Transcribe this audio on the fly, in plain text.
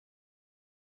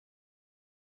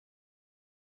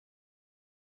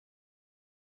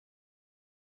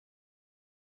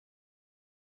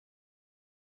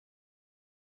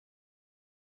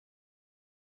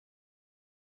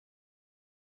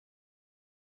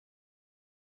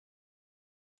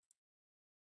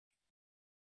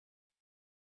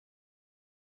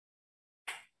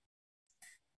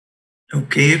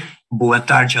Ok, boa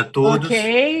tarde a todos.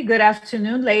 Okay, good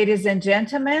afternoon, ladies and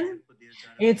gentlemen.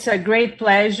 It's a great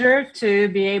pleasure to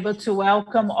be able to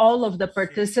welcome all of the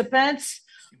participants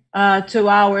to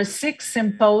our sixth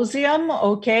symposium,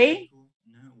 okay?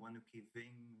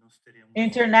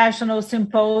 International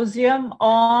Symposium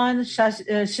on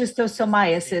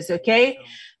Schistosomiasis, okay?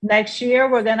 Next year,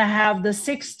 we're going to have the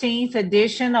 16th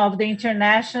edition of the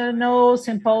International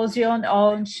Symposium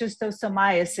on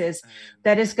Schistosomiasis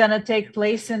that is going to take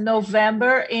place in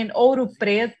November in Ouro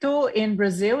Preto in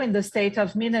Brazil, in the state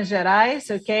of Minas Gerais,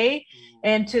 okay?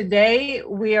 And today,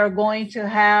 we are going to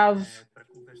have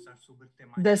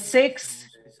the sixth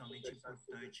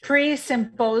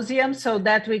pre-symposium so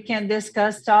that we can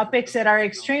discuss topics that are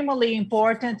extremely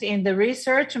important in the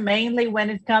research, mainly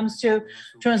when it comes to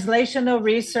translational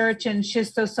research in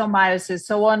schistosomiasis.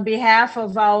 So on behalf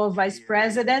of our Vice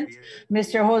President,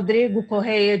 Mr. Rodrigo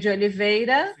Correia de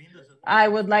Oliveira, I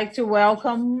would like to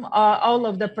welcome all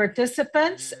of the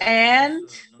participants and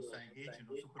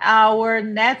our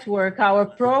network, our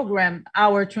program,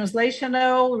 our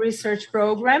translational research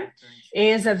program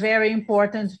is a very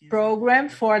important program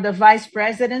for the Vice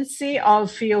Presidency of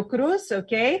Fiocruz,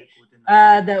 okay?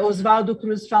 The Oswaldo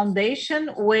Cruz Foundation,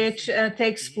 which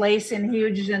takes place in Rio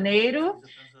de Janeiro.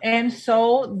 And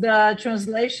so the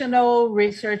translational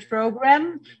research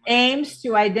program aims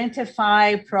to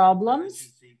identify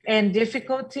problems and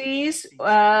difficulties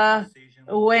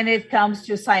when it comes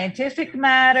to scientific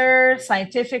matter,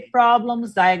 scientific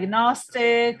problems,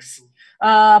 diagnostics,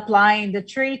 applying the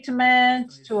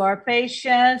treatment to our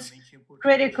patients,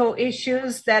 critical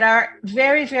issues that are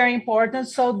very, very important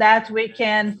so that we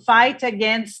can fight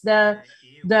against the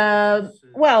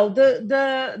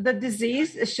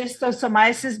disease,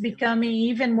 schistosomiasis, becoming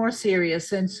even more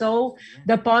serious. And so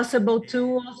the possible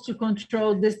tools to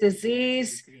control this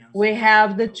disease, we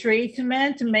have the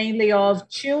treatment mainly of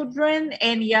children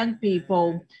and young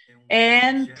people.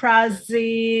 And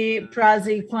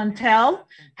Praziquantel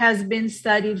has been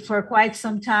studied for quite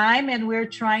some time, and we're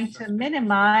trying to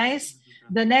minimize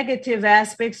the negative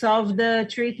aspects of the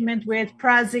treatment with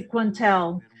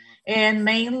Praziquantel. And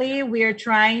mainly, we are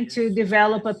trying to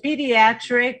develop a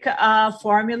pediatric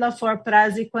formula for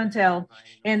Praziquantel.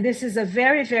 And this is a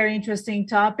very, very interesting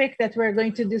topic that we're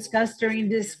going to discuss during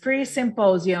this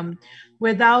pre-symposium.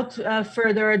 Without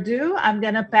further ado, I'm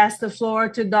going to pass the floor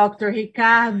to Dr.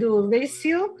 Ricardo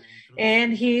Lício,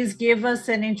 and he's give us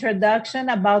an introduction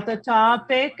about the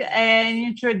topic and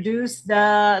introduce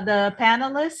the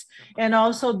panelists. And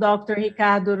also, Dr.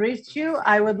 Ricardo Lício,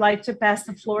 I would like to pass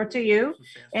the floor to you,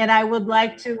 and I would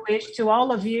like to wish to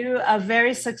all of you a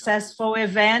very successful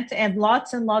event and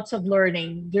lots of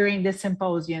learning during the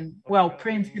symposium,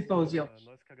 pre-symposium.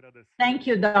 Thank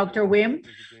you, Dr. Wim.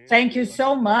 Thank you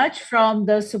so much from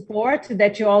the support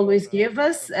that you always give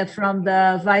us from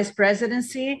the Vice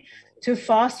Presidency to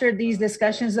foster these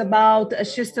discussions about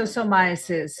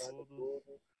schistosomiasis.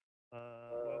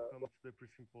 Welcome to the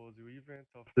pre-symposium event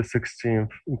of the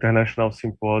 16th International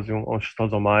Symposium on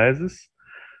Schistosomiasis.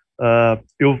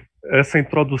 Essa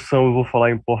introdução eu vou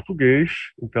falar em português,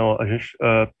 então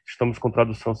estamos com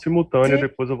tradução simultânea,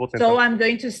 depois eu vou tentar. So I'm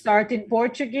going to start in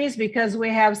Portuguese because we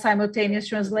have simultaneous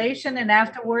translation, and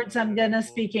afterwards I'm going to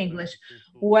speak English.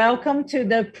 Welcome to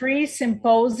the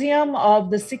pre-symposium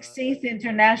of the 16th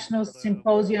International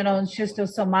Symposium on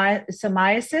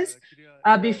Schistosomiasis.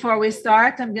 Before we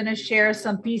start, I'm going to share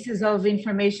some pieces of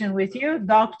information with you.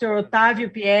 Dr.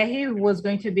 Otávio Pierre, who was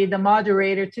going to be the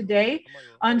moderator today,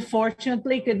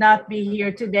 unfortunately could not be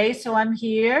here today, so I'm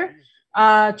here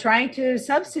trying to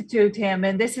substitute him.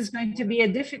 And this is going to be a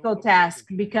difficult task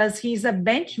because he's a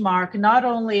benchmark, not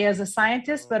only as a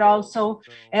scientist, but also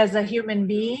as a human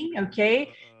being,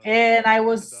 okay? And I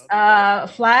was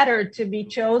flattered to be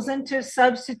chosen to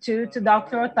substitute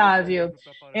Dr. Otávio.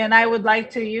 And I would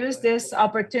like to use this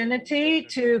opportunity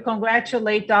to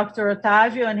congratulate Dr.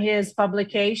 Otávio on his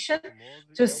publication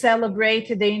to celebrate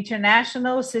the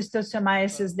International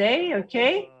Schistosomiasis Day,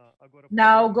 okay?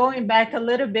 Now, going back a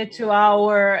little bit to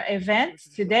our event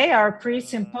today, our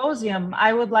pre-symposium,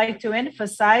 I would like to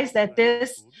emphasize that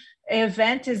this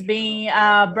event is being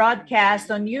broadcast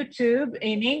on YouTube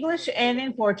in English and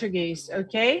in Portuguese,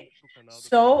 okay?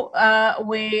 So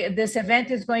this event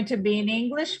is going to be in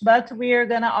English, but we are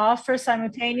going to offer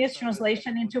simultaneous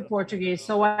translation into Portuguese.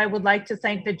 So I would like to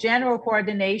thank the General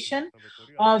Coordination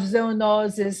of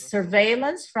Zoonosis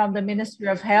Surveillance from the Ministry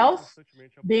of Health,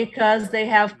 because they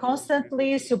have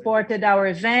constantly supported our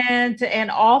event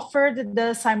and offered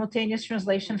the simultaneous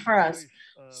translation for us.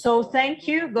 So thank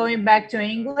you. Going back to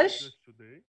English.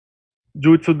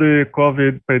 Due to the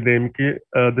COVID pandemic,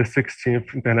 the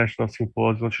 16th International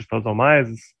Symposium on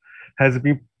Schistosomiasis has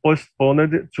been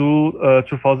postponed to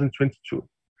 2022.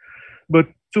 But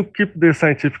to keep the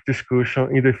scientific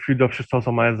discussion in the field of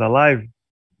schistosomiasis alive,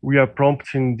 we are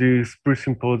prompting these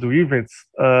pre-symposium events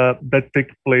that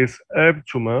take place every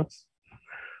 2 months.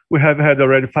 We have had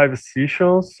already 5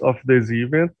 sessions of this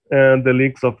event, and the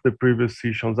links of the previous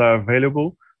sessions are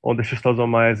available on the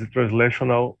Schistosomiasis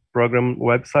Translational Program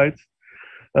website.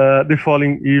 The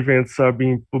following events are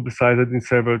being publicized in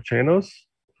several channels.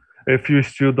 If you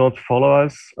still don't follow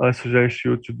us, I suggest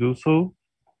you to do so.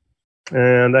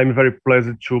 And I'm very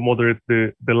pleased to moderate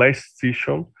the last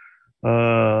session,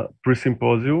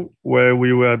 pre-symposium, where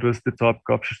we will address the topic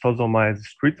of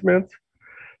schistosomiasis treatment,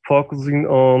 focusing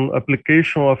on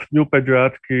application of new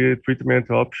pediatric treatment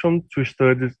options to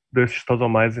study the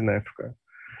schistosomiasis in Africa.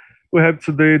 We have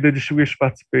today the distinguished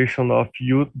participation of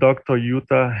Dr.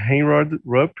 Jutta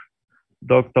Heinrod-Rupp,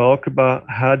 Dr. Okba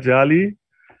Hadjali,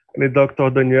 and Dr.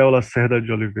 Daniel Lacerda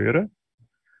de Oliveira.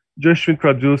 Just to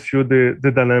introduce you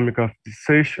the dynamic of this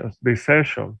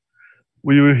session,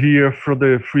 we will hear from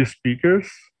the 3 speakers,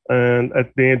 and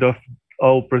at the end of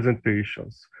all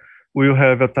presentations, we will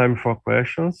have a time for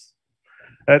questions.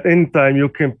 At any time, you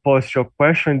can post your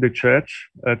question in the chat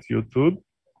at YouTube.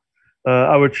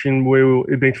 Our team will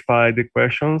identify the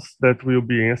questions that will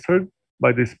be answered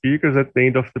by the speakers at the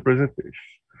end of the presentation.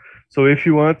 So if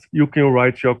you want, you can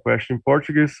write your question in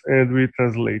Portuguese and we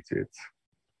translate it.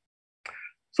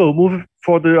 So moving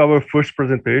for our first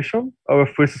presentation, our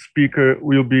first speaker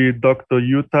will be Dr.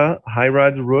 Jutta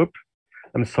Heinrod-Rupp.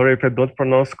 I'm sorry if I don't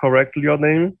pronounce correctly your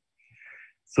name.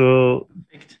 So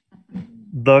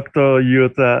Dr.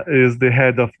 Jutta is the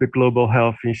head of the Global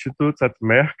Health Institute at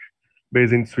Merck,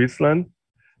 based in Switzerland.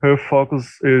 Her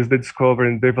focus is the discovery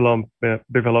and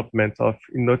development of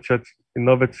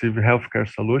innovative healthcare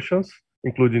solutions,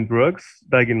 including drugs,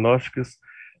 diagnostics,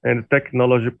 and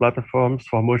technology platforms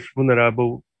for most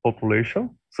vulnerable populations,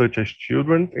 such as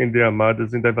children and their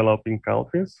mothers in developing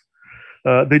countries.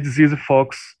 The disease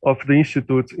focus of the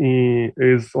institute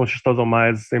is on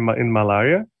schistosomiasis and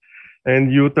malaria.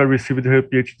 And Jutta received her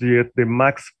PhD at the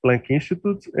Max Planck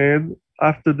Institute, and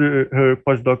after her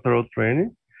postdoctoral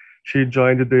training, she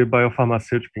joined the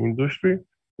biopharmaceutical industry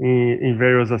in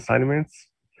various assignments.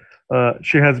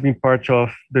 She has been part of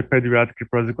the pediatric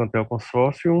Praziquantel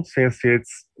Consortium since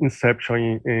its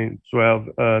inception in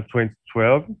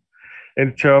 2012,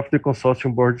 and chair of the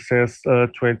Consortium board since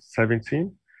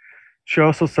 2017. She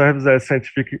also serves as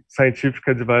scientific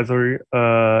advisory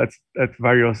at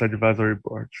various advisory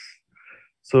boards.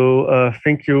 So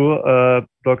thank you,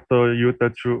 Dr.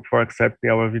 Jutta, for accepting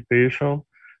our invitation,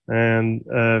 and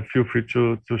feel free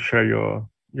to share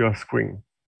your screen.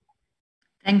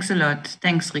 Thanks a lot.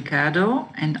 Thanks, Ricardo.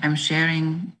 And I'm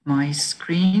sharing my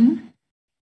screen.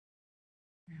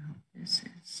 This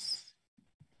is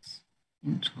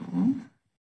intro,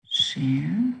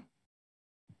 share.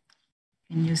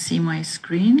 Can you see my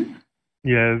screen?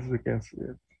 Yes, we can see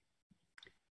it.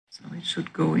 So it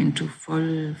should go into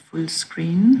full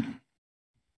screen.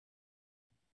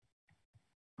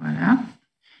 Voila.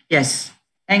 Yes,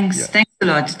 thanks. Yeah. Thanks a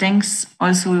lot. Thanks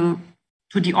also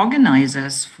to the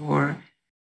organizers for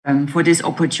this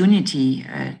opportunity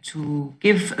to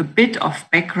give a bit of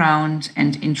background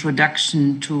and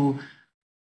introduction to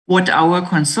what our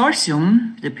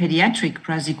consortium, the Pediatric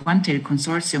Praziquantel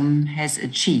Consortium, has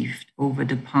achieved over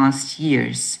the past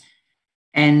years.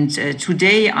 And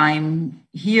today I'm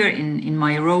here in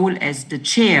my role as the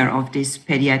chair of this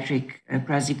Pediatric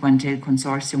Praziquantel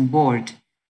Consortium board.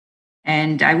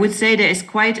 And I would say there is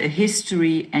quite a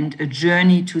history and a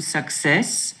journey to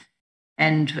success.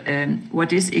 And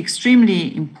what is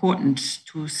extremely important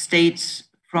to state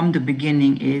from the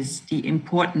beginning is the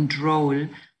important role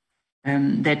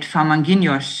that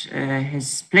Farmanguinhos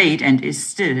has played and is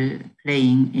still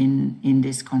playing in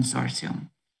this consortium.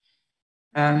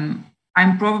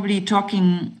 I'm probably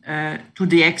talking to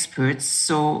the experts,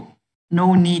 so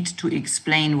no need to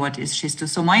explain what is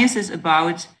schistosomiasis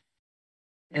about.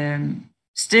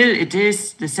 Still, it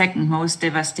is the second most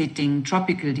devastating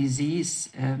tropical disease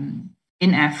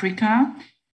in Africa,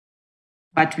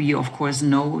 but we of course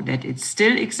know that it's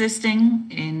still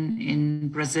existing in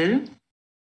Brazil.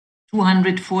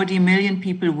 240 million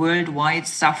people worldwide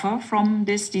suffer from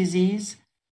this disease.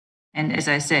 And as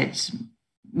I said,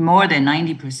 more than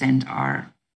 90%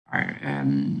 are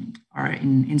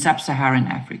in sub-Saharan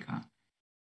Africa.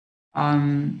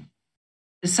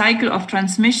 The cycle of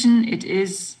transmission, it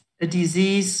is a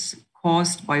disease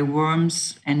caused by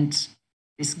worms, and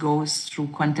This goes through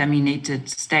contaminated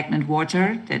stagnant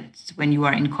water, that when you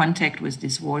are in contact with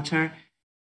this water,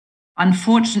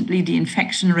 unfortunately, the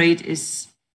infection rate is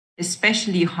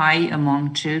especially high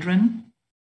among children.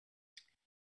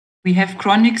 We have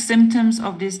chronic symptoms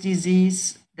of this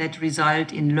disease that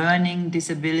result in learning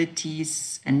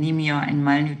disabilities, anemia, and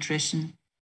malnutrition.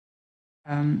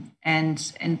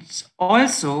 And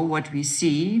also what we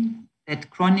see,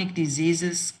 that chronic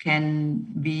diseases can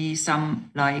be some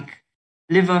like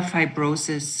liver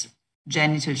fibrosis,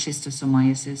 genital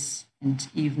schistosomiasis, and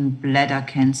even bladder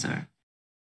cancer.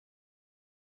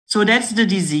 So that's the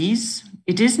disease.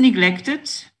 It is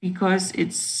neglected because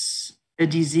it's a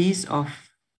disease of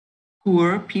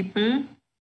poor people,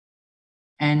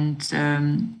 and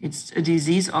it's a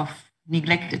disease of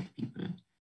neglected people.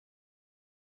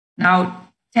 Now,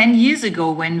 10 years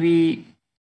ago, when we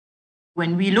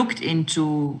looked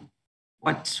into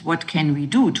what can we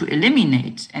do to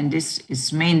eliminate, and this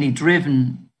is mainly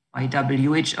driven by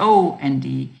WHO and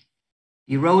the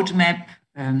roadmap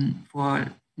for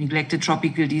neglected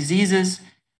tropical diseases.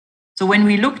 So when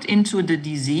we looked into the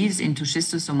disease, into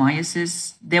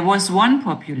schistosomiasis, there was one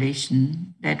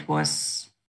population that was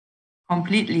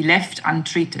completely left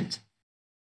untreated.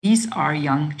 These are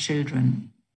young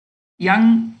children,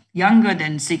 younger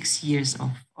than 6 years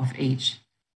of age.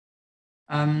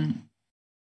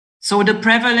 So the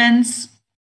prevalence,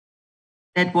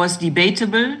 that was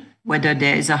debatable, whether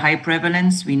there is a high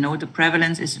prevalence. We know the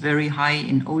prevalence is very high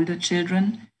in older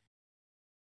children.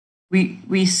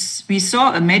 We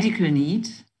saw a medical need,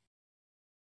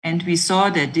 and we saw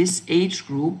that this age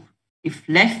group, if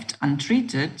left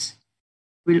untreated,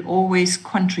 will always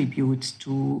contribute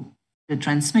to the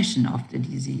transmission of the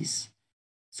disease.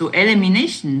 So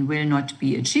elimination will not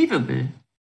be achievable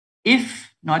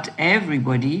if not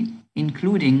everybody,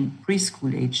 including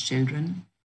preschool age children,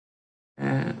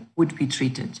 would be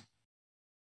treated.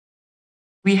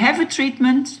 We have a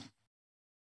treatment.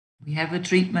 We have a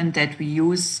treatment that we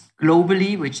use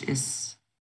globally, which is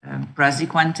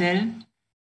Praziquantel.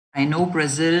 I know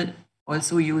Brazil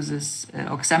also uses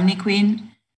oxamniquine,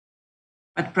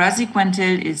 but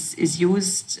Praziquantel is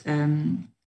used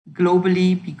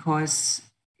globally because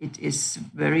it is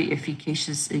very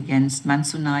efficacious against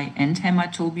Mansonii and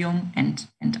Hematobium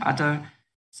and other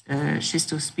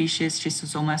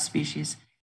schistosoma species.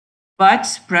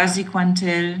 But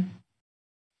Praziquantel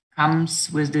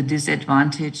comes with the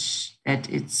disadvantage that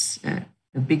it's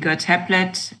a bigger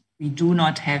tablet. We do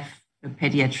not have a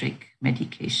pediatric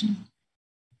medication.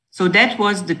 So that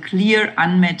was the clear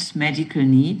unmet medical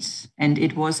need, and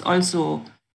it was also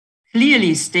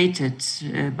clearly stated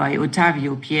by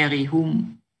Ottavio Pieri,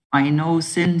 whom I know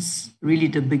since really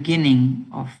the beginning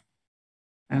of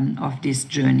this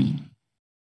journey.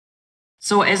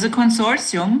 So as a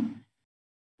consortium,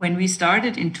 when we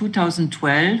started in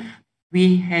 2012,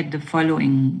 we had the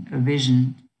following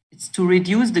vision. It's to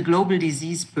reduce the global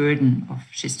disease burden of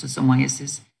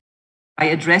schistosomiasis by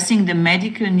addressing the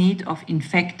medical need of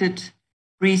infected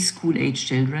preschool age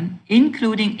children,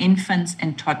 including infants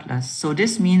and toddlers. So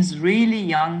this means really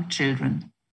young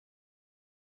children.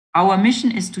 Our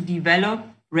mission is to develop,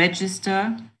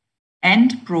 register,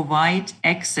 and provide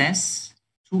access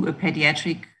to a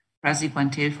pediatric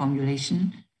Praziquantel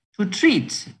formulation to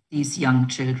treat these young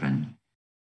children.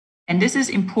 And this is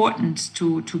important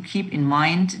to keep in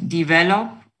mind: develop,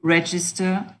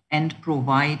 register, and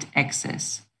provide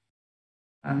access.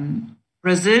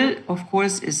 Brazil, of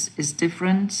course, is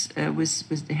different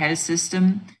with the health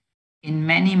system. In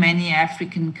many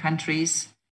African countries,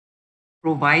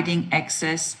 providing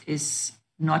access is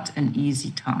not an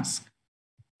easy task.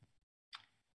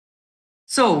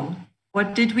 So,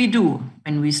 what did we do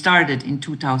when we started in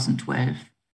 2012?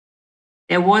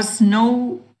 There was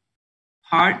no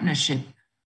partnership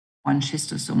on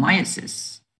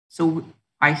schistosomiasis. So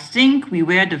I think we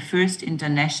were the first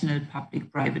international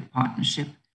public-private partnership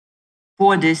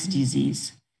for this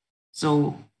disease.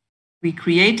 So we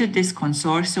created this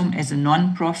consortium as a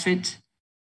non-profit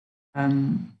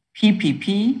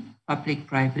PPP,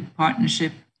 public-private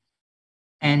partnership.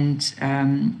 And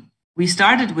we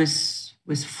started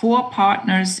with 4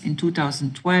 partners in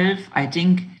 2012. I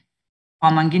think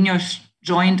Farmanguinhos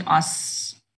joined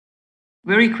us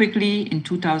very quickly in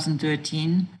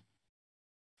 2013.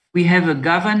 We have a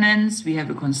governance, we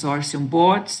have a consortium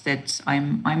board that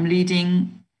I'm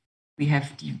leading. We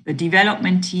have a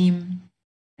development team,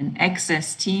 an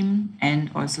access team,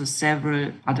 and also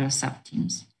several other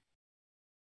sub-teams.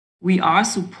 We are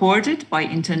supported by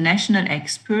international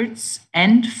experts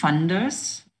and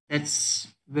funders. That's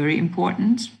very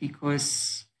important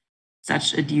because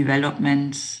such a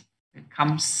development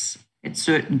comes at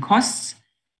certain costs.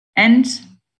 And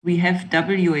we have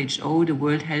WHO, the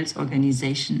World Health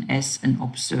Organization, as an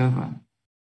observer.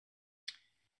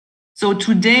 So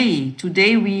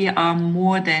today we are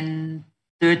more than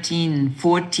 13,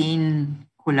 14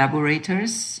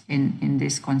 collaborators in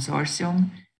this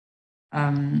consortium.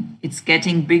 It's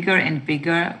getting bigger and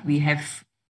bigger. We have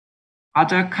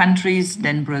other countries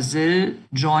than Brazil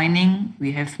joining.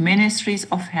 We have ministries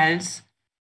of health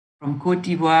from Côte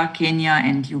d'Ivoire, Kenya,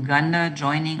 and Uganda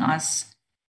joining us.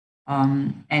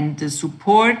 And the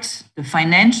support, the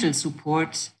financial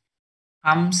support,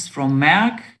 comes from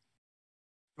Merck,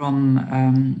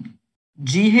 from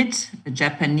GHIT, the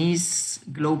Japanese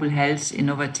Global Health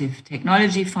Innovative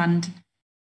Technology Fund,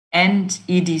 and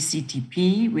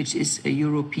EDCTP, which is a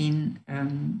European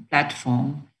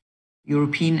platform,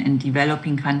 European and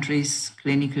developing countries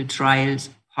clinical trials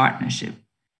partnership.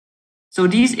 So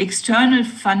these external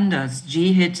funders,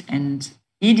 GHIT and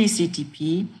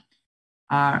EDCTP,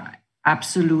 are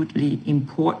absolutely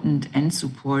important and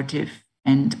supportive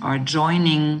and are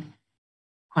joining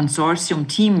consortium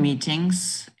team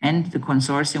meetings and the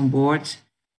consortium board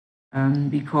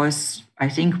because I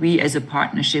think we as a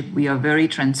partnership, we are very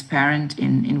transparent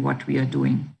in what we are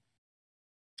doing.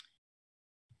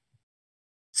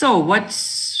 So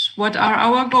what are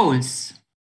our goals?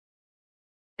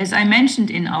 As I mentioned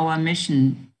in our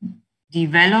mission,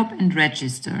 develop and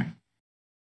register.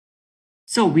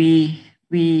 So we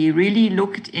really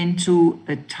looked into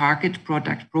a target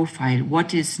product profile.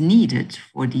 What is needed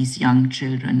for these young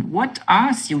children? What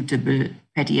are suitable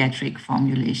pediatric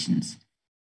formulations?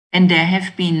 And there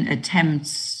have been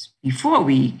attempts before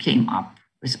we came up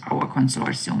with our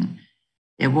consortium.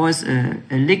 There was a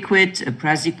liquid, a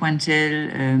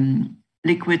Praziquantel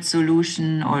liquid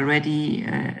solution already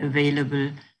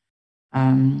available.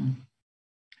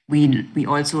 We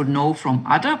also know from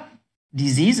other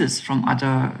diseases, from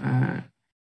other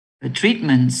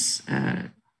treatments,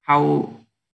 how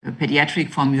a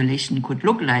pediatric formulation could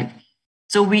look like.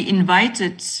 So we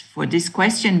invited, for this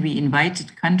question, we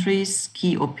invited countries,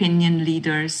 key opinion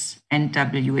leaders, and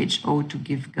WHO to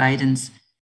give guidance.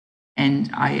 And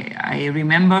I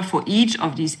remember for each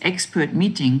of these expert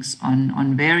meetings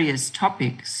on various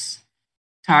topics,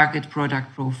 target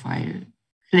product profile,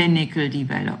 clinical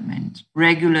development,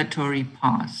 regulatory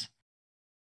path,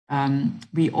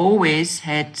 we always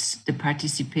had the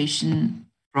participation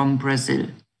from Brazil.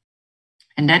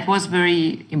 And that was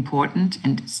very important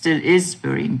and still is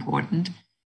very important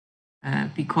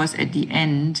because at the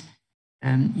end,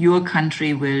 your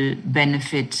country will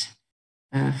benefit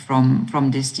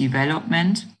from this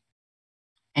development.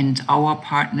 And our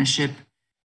partnership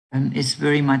is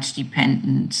very much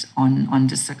dependent on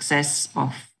the success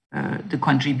of the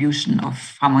contribution of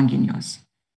Farmanguinhos.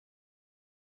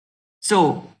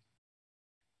 So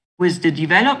with the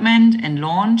development and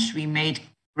launch, we made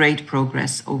great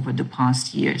progress over the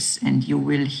past years. And you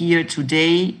will hear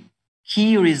today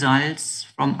key results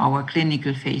from our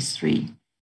clinical phase 3.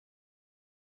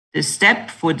 The step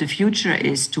for the future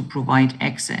is to provide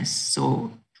access.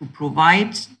 So to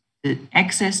provide the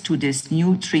access to this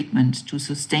new treatment to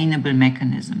sustainable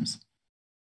mechanisms.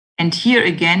 And here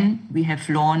again, we have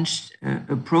launched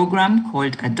a program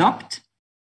called ADOPT.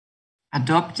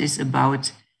 ADOPT is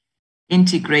about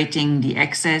integrating the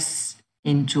access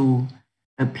into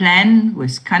a plan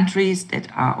with countries that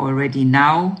are already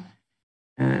now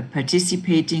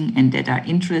participating and that are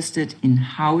interested in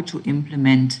how to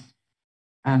implement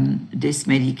this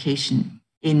medication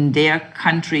in their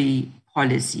country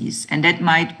policies. And that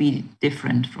might be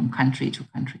different from country to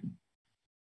country.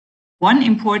 One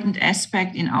important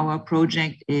aspect in our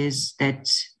project is that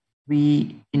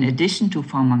we, in addition to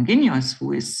Farmanguinhos,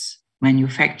 who is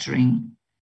manufacturing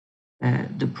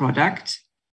the product,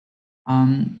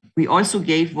 we also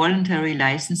gave voluntary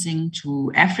licensing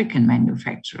to African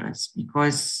manufacturers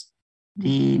because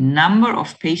the number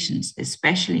of patients,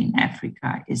 especially in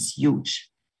Africa, is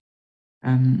huge.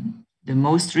 The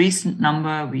most recent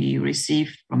number we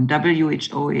received from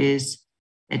WHO is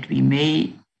that we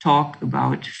may talk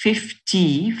about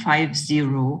 50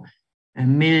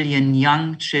 million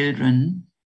young children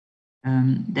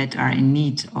that are in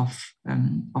need of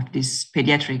this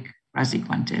pediatric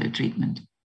Praziquantel treatment.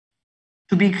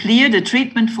 To be clear, the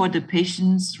treatment for the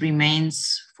patients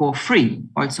remains for free,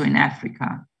 also in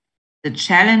Africa. The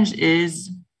challenge is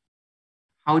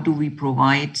how do we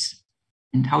provide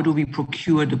and how do we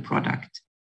procure the product?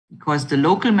 Because the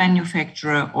local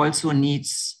manufacturer also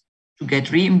needs to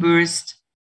get reimbursed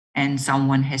and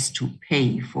someone has to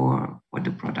pay for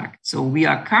the product. So we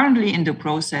are currently in the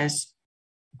process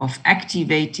of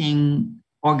activating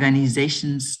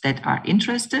organizations that are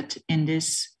interested in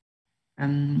this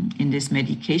in this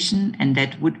medication and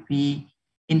that would be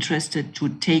interested to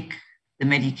take the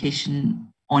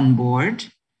medication on board,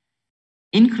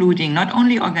 including not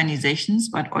only organizations,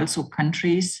 but also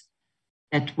countries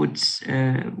that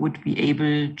would be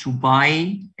able to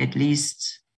buy, at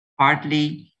least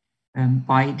partly,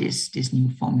 buy this new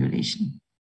formulation.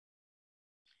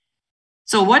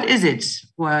 So what is it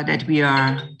that we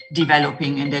are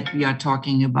developing and that we are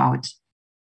talking about?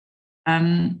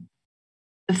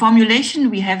 The formulation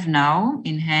we have now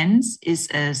in hands is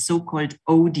a so-called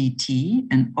ODT,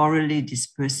 an orally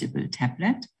dispersible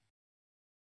tablet.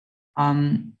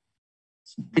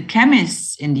 The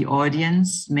chemists in the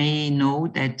audience may know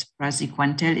that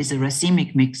Praziquantel is a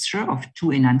racemic mixture of two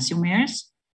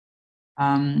enantiomers.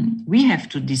 We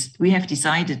have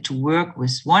decided to work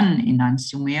with one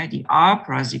enantiomer, the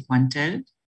R-Praziquantel,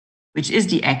 which is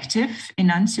the active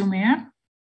enantiomer.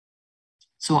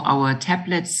 So our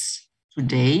tablets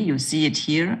today, you see it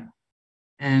here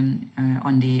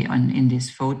in this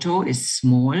photo, is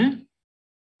small,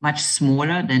 much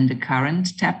smaller than the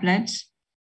current tablet.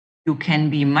 You can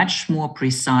be much more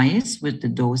precise with the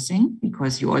dosing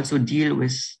because you also deal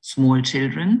with small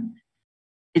children.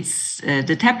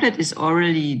 The tablet is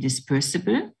orally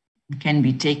dispersible. It can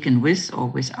be taken with or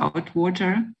without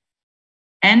water.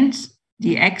 And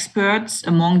the experts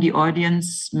among the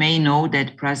audience may know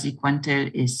that Praziquantel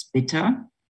is bitter,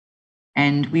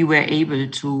 and we were able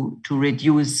to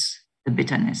reduce the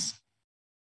bitterness.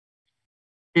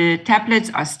 The tablets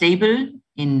are stable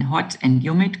in hot and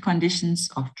humid conditions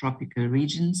of tropical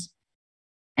regions.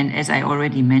 And as I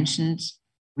already mentioned,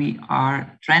 we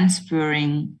are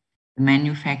transferring the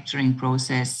manufacturing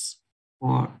process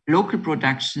for local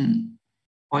production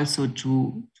also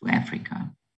to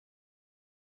Africa.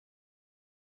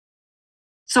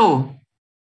 So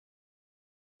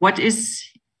what is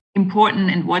important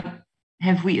and what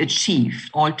have we achieved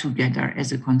all together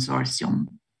as a consortium?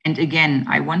 And again,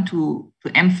 I want to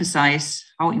emphasize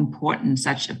how important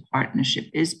such a partnership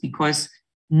is because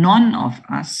none of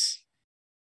us,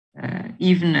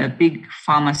 even a big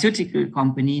pharmaceutical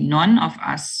company, none of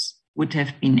us would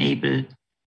have been able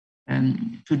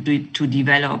to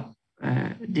develop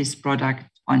this product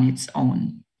on its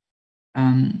own.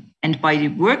 And by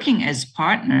working as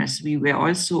partners, we were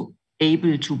also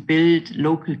able to build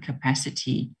local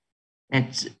capacity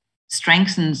that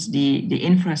strengthens the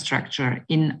infrastructure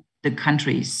in the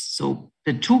countries. So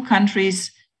the two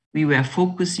countries we were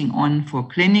focusing on for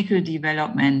clinical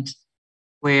development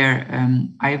were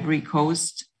Ivory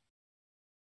Coast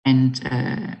and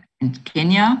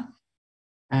Kenya.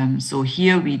 So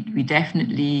here we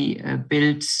definitely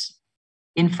built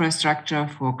infrastructure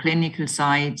for clinical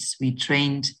sites. We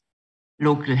trained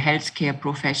local healthcare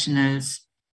professionals,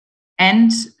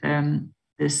 and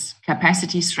this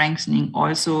capacity strengthening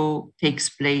also takes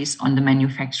place on the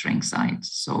manufacturing side.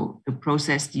 So the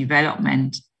process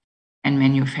development and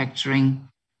manufacturing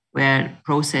where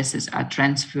processes are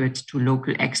transferred to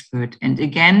local expert. And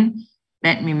again,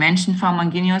 let me mention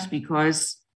Farmanguinhos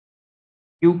because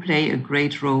you play a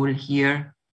great role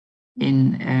here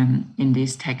in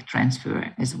this tech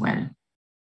transfer as well.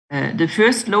 The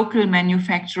first local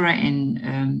manufacturer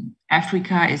in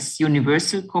Africa is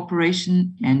Universal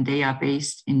Corporation, and they are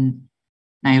based in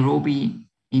Nairobi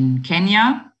in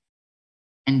Kenya.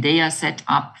 And they are set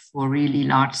up for really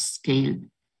large scale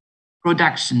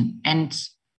production. And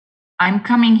I'm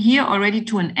coming here already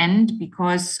to an end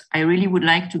because I really would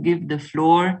like to give the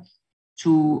floor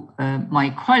to my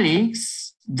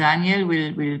colleagues. Daniel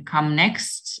will come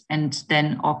next, and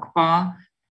then Okbar,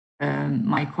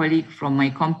 my colleague from my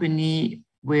company,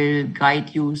 will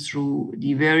guide you through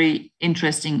the very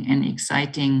interesting and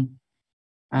exciting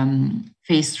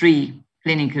phase 3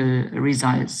 clinical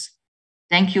results.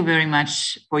 Thank you very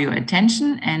much for your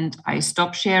attention, and I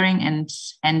stop sharing and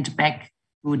hand back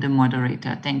to the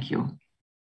moderator. Thank you.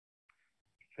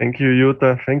 Thank you,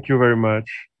 Jutta. Thank you very much.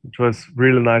 It was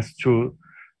really nice to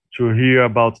hear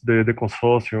about the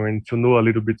consortium and to know a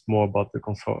little bit more about the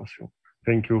consortium.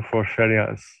 Thank you for sharing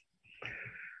us.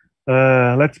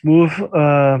 Let's move.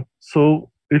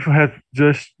 So if you have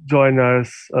just joined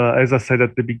us, as I said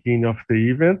at the beginning of the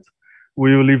event,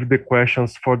 we will leave the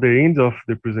questions for the end of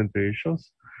the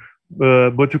presentations.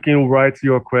 But you can write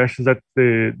your questions at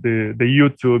the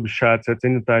YouTube chat at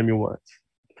any time you want.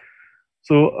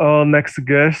 So our next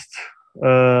guest,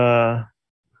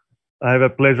 I have a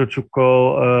pleasure to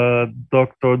call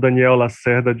Dr. Daniel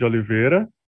Lacerda de Oliveira.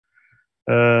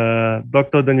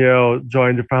 Dr. Daniel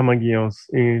joined Farmanguinhos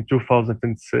in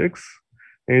 2006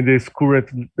 and is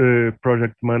currently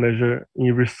project manager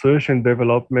in research and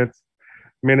development,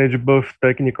 manage both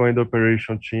technical and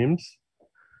operation teams.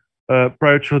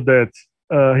 Prior to that,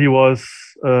 he was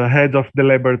head of the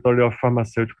Laboratory of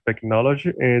Pharmaceutical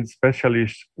Technology and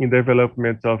specialist in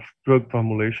development of drug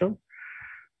formulation,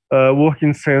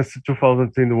 working since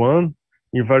 2001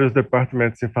 in various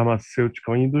departments in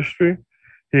pharmaceutical industry.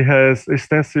 He has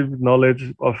extensive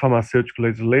knowledge of pharmaceutical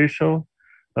legislation,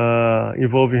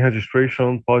 involving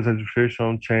registration,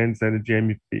 post-registration, change, and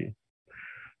GMP.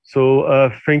 So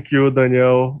thank you,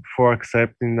 Daniel, for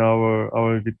accepting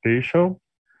our invitation.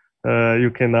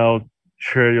 You can now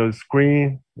share your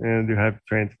screen, and you have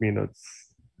 20 minutes.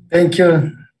 Thank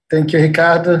you,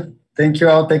 Ricardo. Thank you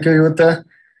all. Thank you, Jutta.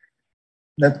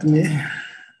 Let me.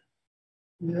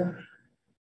 Yeah.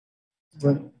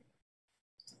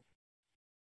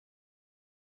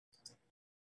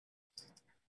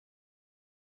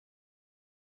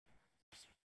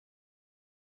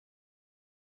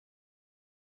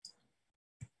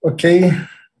 Ok.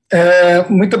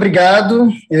 Muito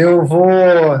obrigado. Eu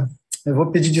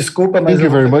vou pedir desculpa, mas Thank you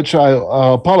very much. I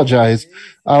apologize.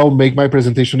 I'll make my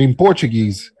presentation in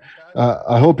Portuguese.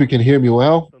 I hope you can hear me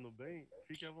well.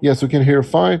 Yes, we can hear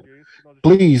fine.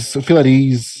 Please feel at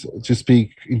ease to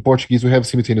speak in Portuguese. We have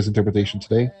simultaneous interpretation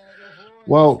today.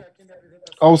 Well,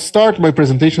 I'll start my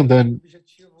presentation then.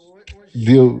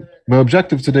 My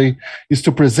objective today is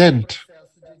to present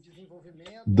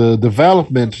the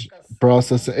development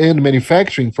process and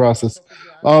manufacturing process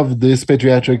of this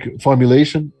pediatric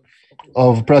formulation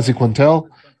of Praziquantel,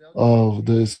 of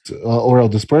this oral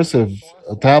dispersive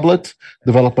tablet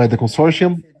developed by the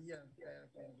Consortium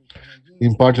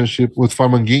in partnership with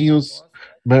Farmanguinhos,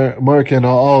 Merck, and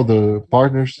all the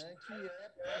partners.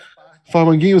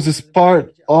 Farmanguinhos is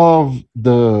part of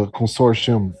the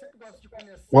Consortium.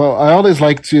 Well, I always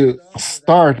like to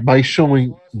start by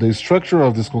showing the structure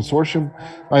of this consortium.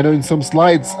 I know in some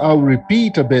slides I'll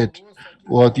repeat a bit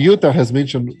what Jutta has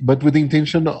mentioned, but with the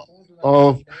intention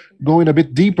of going a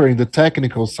bit deeper in the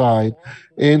technical side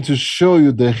and to show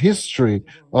you the history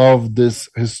of this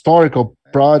historical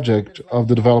project of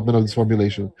the development of this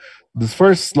formulation. This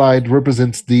first slide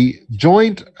represents the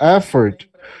joint effort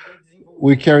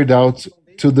we carried out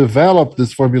to develop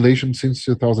this formulation since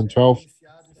 2012,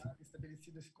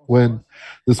 when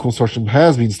this consortium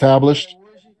has been established.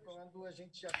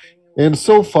 And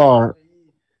so far,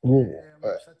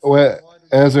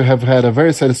 as we have had a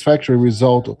very satisfactory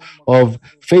result of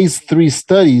phase 3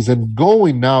 studies and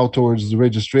going now towards the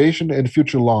registration and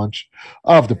future launch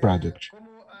of the project.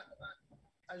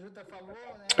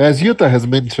 As Jutta has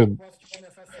mentioned,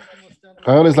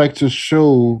 I always like to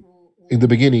show in the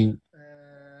beginning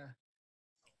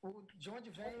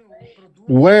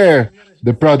where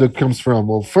the product comes from.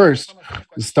 Well, first,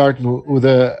 starting with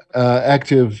the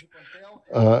active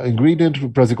ingredient,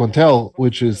 Praziquantel,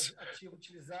 which is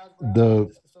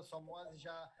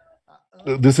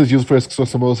this is used for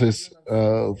Schistosomiasis,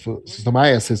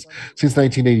 since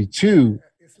 1982,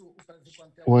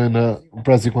 when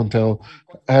Praziquantel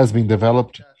has been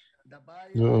developed,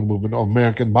 the movement of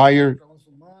American Bayer,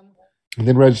 and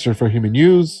then registered for human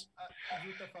use.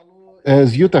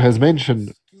 As Jutta has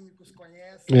mentioned,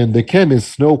 and the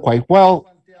chemists know quite well,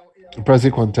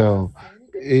 Praziquantel,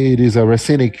 it is a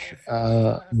racemic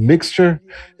mixture,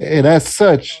 and as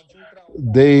such,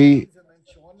 they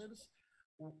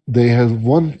have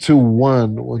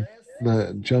 1-to-1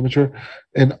 geometry,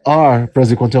 and R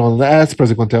Praziquantel and S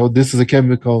Praziquantel. This is a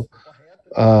chemical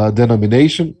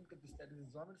denomination,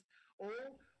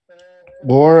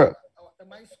 or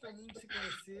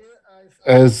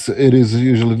as it is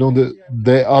usually known,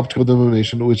 the optical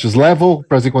denomination, which is level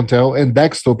Praziquantel and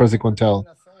dextro Praziquantel,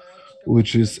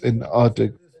 which is an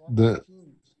optic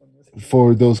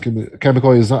for those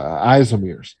chemical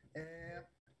isomers.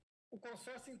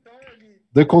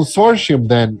 The consortium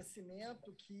then,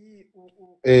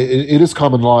 it is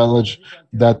common knowledge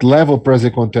that level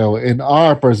Praziquantel and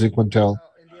R Praziquantel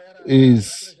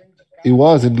it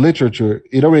was in literature,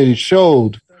 it already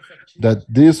showed that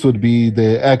this would be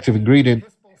the active ingredient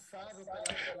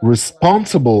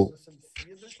responsible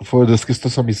for the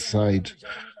schistosomicide.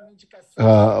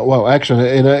 Well, action,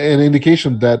 an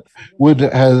indication that would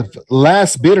have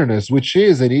less bitterness, which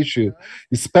is an issue,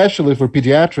 especially for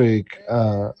pediatric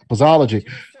posology.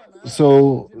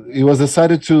 So it was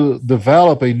decided to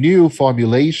develop a new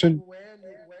formulation,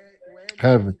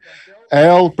 having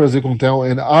L Praziquantel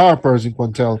and R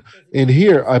Praziquantel. And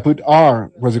here I put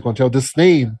R Praziquantel. This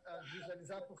name,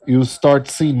 you start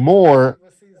seeing more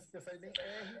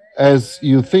as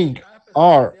you think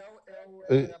R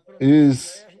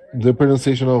is the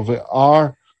pronunciation of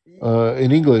R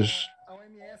in English.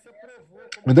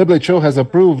 The WHO has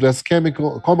approved as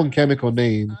common chemical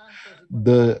name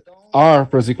the our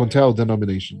Praziquantel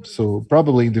denomination. So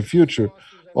probably in the future,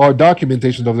 our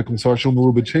documentation of the consortium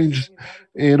will be changed,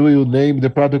 and we will name the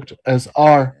product as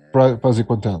our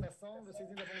Praziquantel.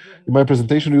 In my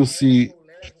presentation, you'll see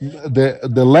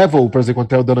the level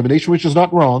Praziquantel denomination, which is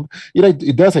not wrong.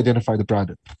 It does identify the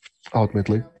product,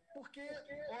 ultimately.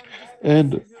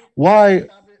 And why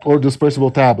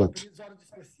orodispersible tablet?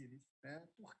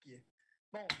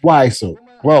 Why so?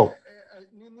 Well,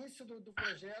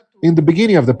 in the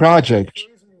beginning of the project,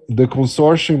 the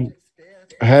consortium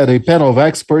had a panel of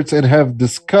experts and have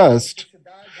discussed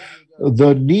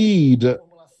the need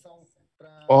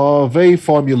of a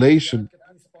formulation,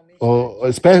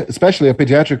 especially a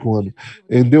pediatric one,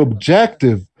 and the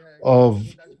objective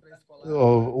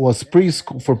was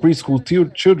preschool for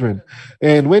preschool children.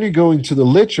 And when you go into the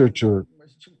literature,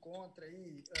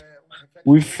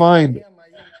 we find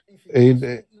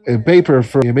a paper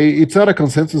from it's not a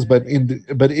consensus, but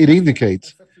it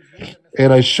indicates,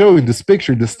 and I show in this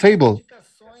picture, this table,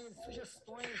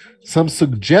 some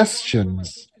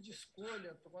suggestions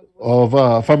of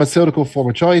pharmaceutical form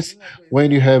of choice when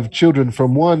you have children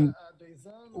from 1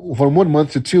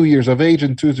 month to 2 years of age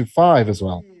and 2 to 5 as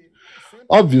well.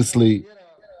 Obviously,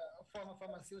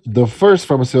 the first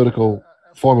pharmaceutical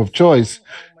form of choice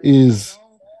is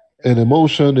an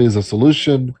emulsion, is a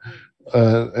solution,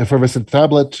 effervescent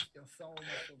tablet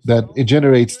that it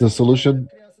generates the solution,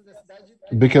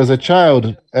 because a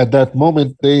child at that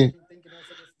moment,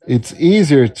 it's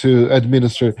easier to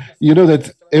administer. You know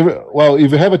that,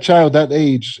 if you have a child that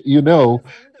age, you know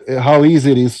how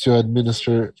easy it is to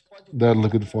administer that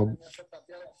liquid form.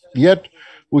 Yet,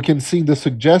 we can see the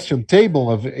suggestion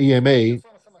table of EMA,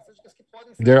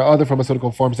 there are other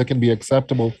pharmaceutical forms that can be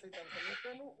acceptable,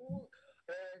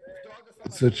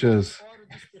 such as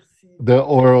the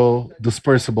oral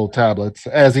dispersible tablets,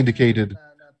 as indicated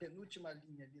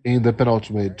in the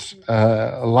penultimate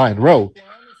row.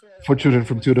 For children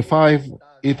from 2 to 5,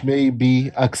 it may be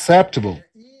acceptable.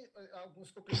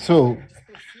 So,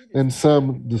 and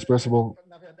some dispersible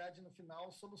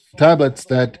tablets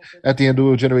that at the end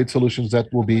will generate solutions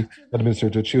that will be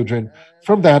administered to children.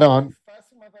 From that on,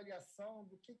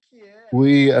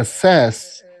 we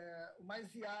assess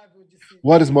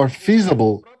what is more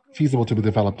feasible to be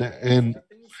developed. And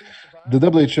the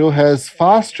WHO has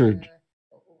fostered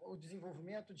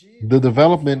the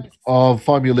development of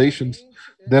formulations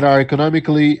that are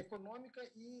economically,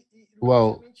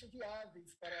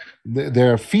 they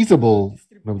are feasible,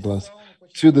 nevertheless,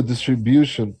 to the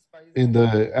distribution in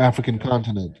the African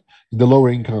continent, in the lower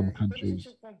income countries.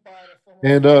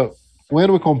 And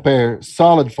when we compare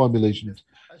solid formulations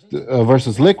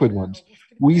versus liquid ones,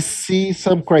 we see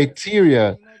some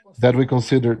criteria that we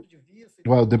consider,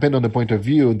 depending on the point of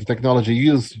view and the technology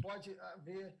used,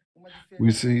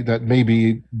 we see that may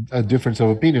be a difference of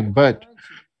opinion. But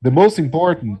the most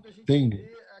important thing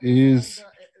is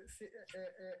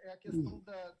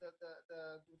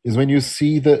when you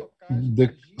see the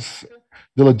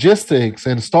logistics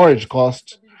and storage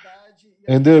costs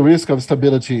and the risk of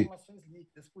stability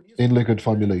in liquid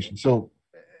formulation. So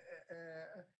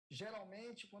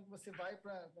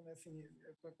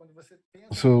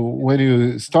when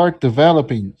you start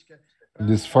developing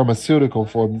this pharmaceutical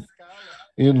form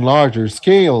in larger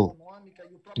scale,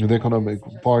 in the economic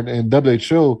part, and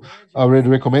WHO already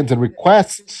recommends and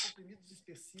requests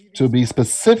to be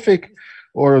specific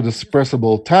or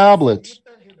dispersible tablets,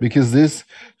 because this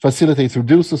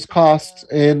reduces costs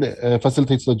and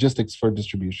facilitates logistics for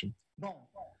distribution.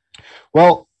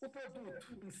 Well,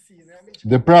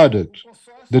 the product,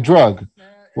 the drug,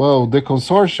 the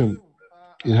consortium,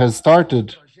 it has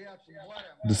started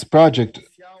this project,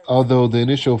 although the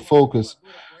initial focus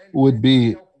would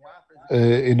be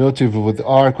innovative with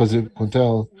our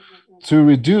Praziquantel to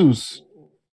reduce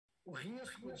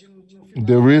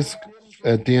the risk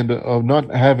at the end of not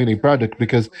having a product,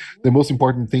 because the most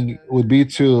important thing would be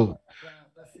to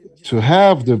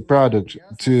have the product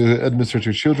to administer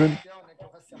to children.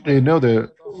 You know,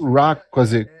 the rock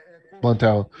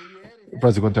Praziquantel,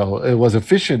 it was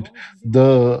efficient.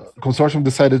 The consortium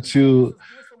decided to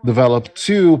develop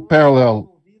 2 parallel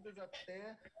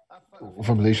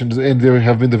formulations, and they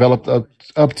have been developed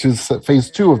up to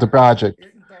phase 2 of the project.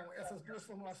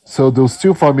 So those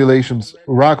 2 formulations,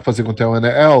 rock Praziquantel and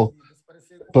L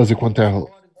Praziquantel,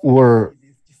 were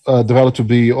developed to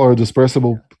be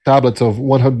orodispersible tablets of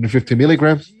 150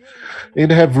 milligrams,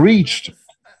 and have reached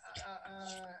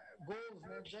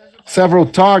several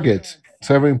targets,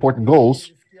 several important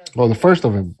goals. Well, the first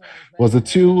of them was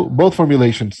both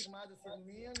formulations,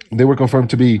 they were confirmed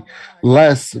to be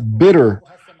less bitter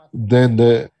than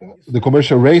the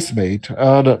commercial race mate,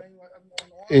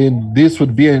 and this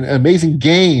would be an amazing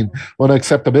gain on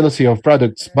acceptability of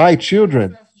products by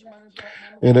children.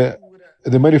 And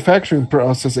the manufacturing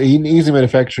process, an easy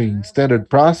manufacturing standard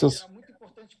process,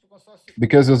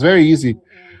 because it was very easy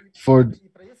for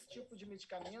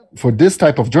this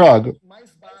type of drug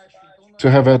to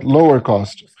have a lower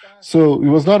cost. So it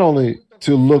was not only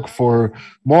to look for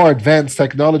more advanced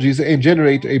technologies and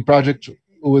generate a project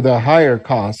with a higher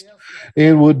cost,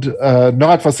 it would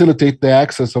not facilitate the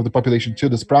access of the population to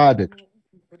this product.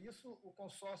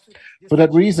 For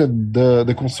that reason,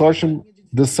 the consortium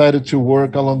decided to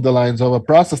work along the lines of a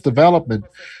process development.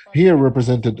 Here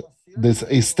represented this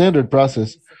a standard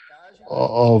process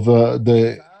of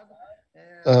the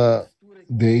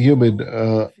humid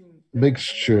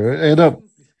mixture. And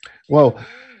well,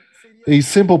 a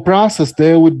simple process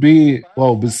there would be,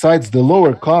 well, besides the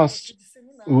lower cost,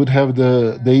 we would have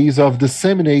the ease of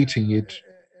disseminating it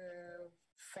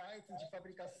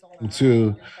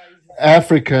to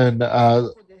African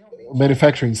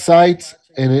manufacturing sites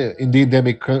and in the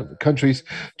endemic countries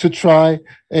to try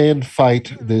and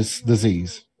fight this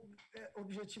disease.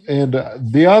 And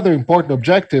the other important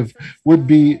objective would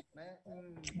be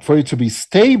for it to be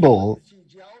stable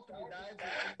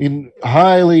in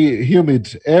highly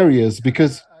humid areas,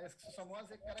 because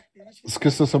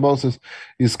schistosomiasis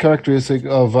is characteristic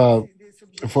of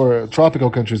for tropical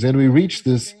countries, and we reach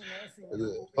this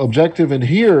objective. And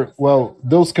here, well,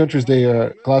 those countries, they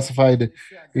are classified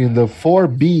in the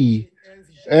 4B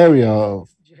area,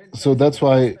 so that's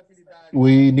why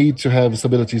we need to have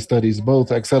stability studies,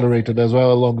 both accelerated as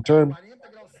well as long term,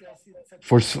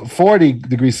 for 40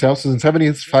 degrees Celsius and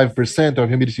 75% of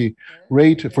humidity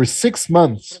rate for 6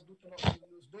 months.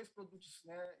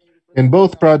 In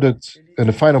both products and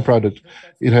the final product,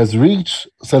 it has reached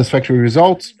satisfactory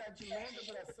results.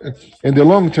 And the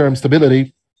long-term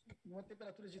stability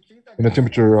in a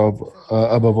temperature of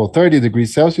above 30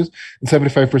 degrees Celsius and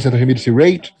 75% of humidity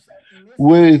rate,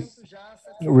 with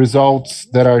results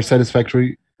that are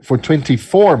satisfactory for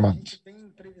 24 months.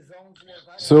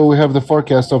 So we have the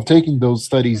forecast of taking those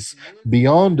studies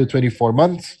beyond the 24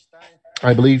 months.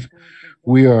 I believe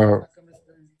we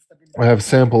have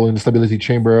sample in the stability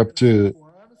chamber up to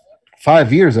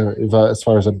 5 years, as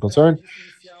far as I'm concerned.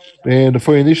 And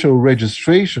for initial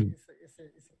registration,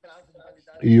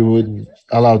 you would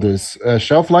allow this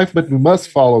shelf life, but we must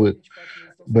follow it.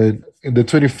 But in the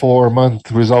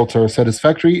 24-month results are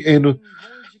satisfactory, and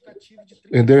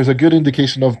there's a good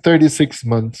indication of 36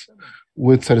 months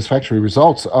with satisfactory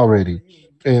results already.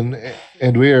 And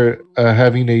we are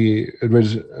having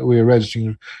we are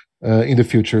registering in the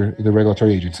future in the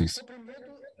regulatory agencies.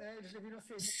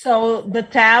 So the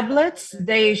tablets,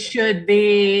 they should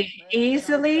be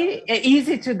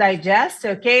easy to digest,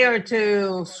 okay, or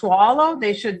to swallow.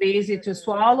 They should be easy to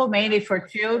swallow, mainly for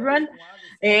children,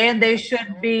 and they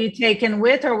should be taken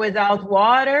with or without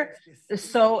water.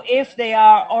 So if they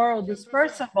are oral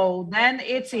dispersible, then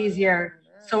it's easier.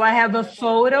 So I have a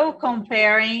photo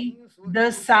comparing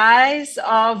the size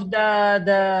of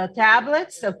the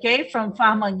tablets, okay, from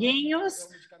Farmanguinhos,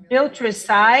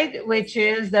 Nutricide, which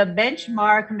is the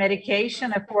benchmark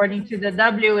medication according to the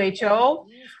WHO,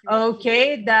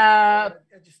 okay, the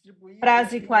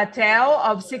Praziquantel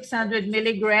of 600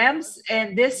 milligrams,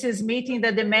 and this is meeting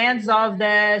the demands of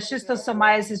the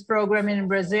Schistosomiasis program in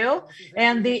Brazil,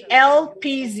 and the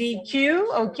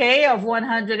LPZQ, okay, of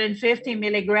 150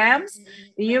 milligrams.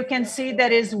 You can see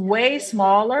that is way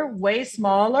smaller,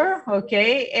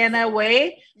 okay, in a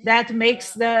way that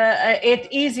makes it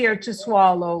easier to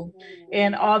swallow.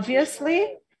 And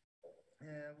obviously,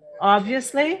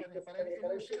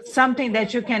 something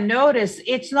that you can notice,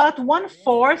 it's not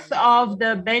 1/4 of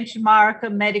the benchmark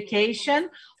medication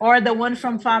or the one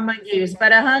from Farmanguinhos,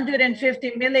 but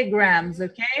 150 milligrams,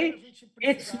 okay?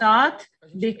 It's not,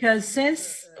 because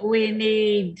since we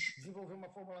need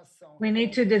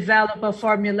to develop a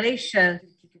formulation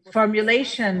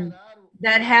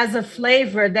that has a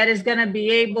flavor that is going to be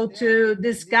able to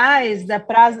disguise the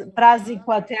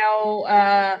Praziquantel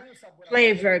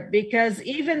flavor, because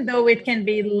even though it can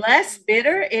be less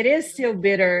bitter, it is still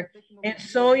bitter. And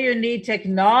so you need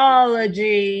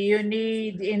technology, you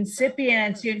need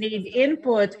incipients, you need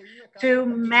input to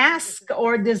mask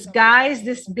or disguise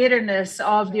this bitterness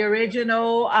of the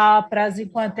original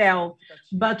Praziquantel.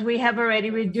 But we have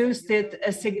already reduced it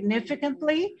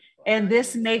significantly, and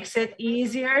this makes it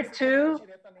easier to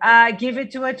give it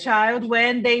to a child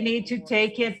when they need to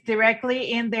take it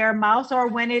directly in their mouth or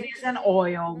when it is an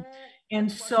oil. And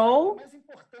so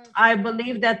I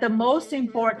believe that the most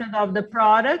important of the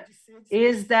product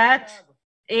is that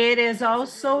it is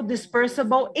also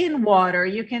dispersible in water.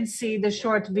 You can see the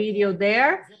short video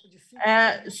there.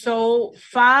 So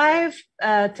 5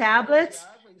 tablets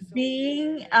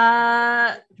being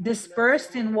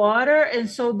dispersed in water, and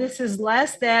so this is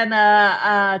less than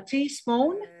a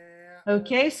teaspoon.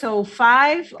 Okay, so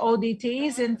 5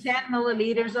 ODTs in 10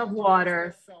 milliliters of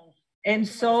water. And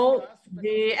so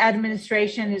the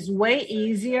administration is way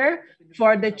easier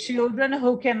for the children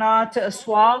who cannot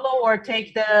swallow or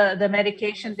take the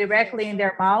medication directly in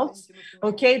their mouths.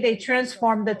 Okay, they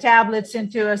transform the tablets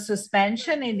into a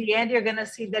suspension. In the end, you're going to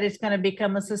see that it's going to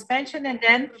become a suspension, and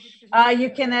then you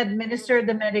can administer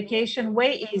the medication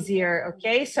way easier.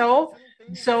 Okay, so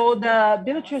the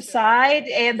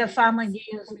Biltricide and the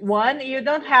Farmanguinhos one, you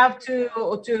don't have to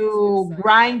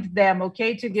grind them,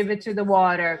 okay, to give it to the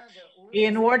water.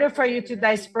 In order for you to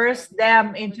disperse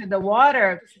them into the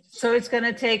water, so it's going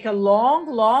to take a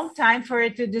long time for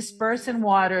it to disperse in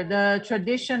water, the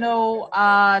traditional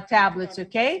tablets,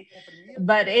 okay?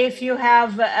 But if you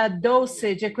have a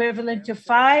dosage equivalent to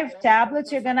 5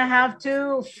 tablets, you're going to have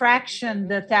to fraction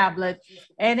the tablet.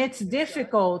 And it's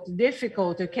difficult,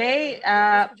 okay?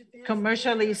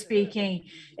 Commercially speaking.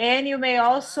 And you may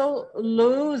also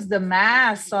lose the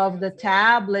mass of the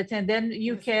tablet, and then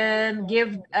you can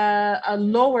give a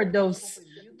lower dose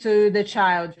to the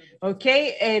child.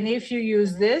 Okay, and if you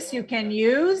use this, you can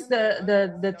use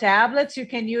the tablets, you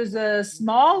can use a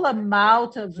small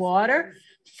amount of water,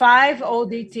 5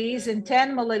 ODTs in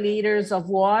 10 milliliters of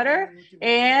water,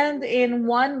 and in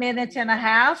 1.5 minutes,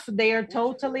 they are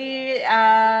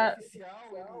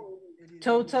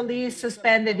totally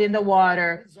suspended in the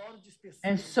water.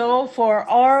 And so for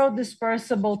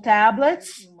orodispersible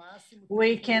tablets,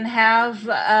 we can have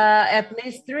at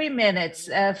least 3 minutes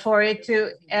for it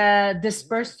to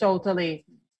disperse totally,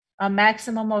 a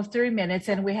maximum of 3 minutes,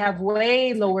 and we have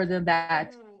way lower than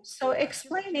that. So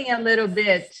explaining a little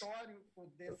bit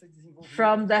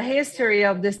from the history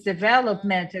of this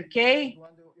development, okay?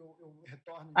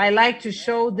 I like to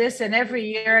show this, and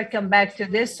every year I come back to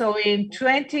this. So in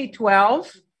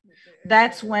 2012,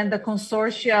 that's when the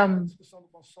consortium,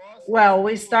 well,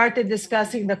 we started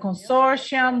discussing the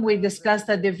consortium. We discussed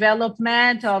the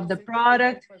development of the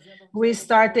product. We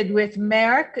started with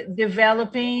Merck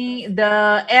developing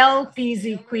the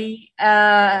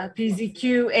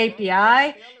PZQ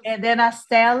API, and then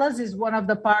Astellas is one of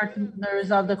the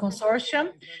partners of the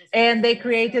consortium, and they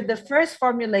created the first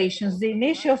formulations, the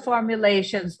initial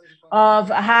formulations of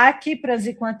HAC,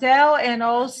 Praziquantel, and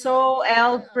also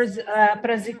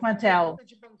Praziquantel.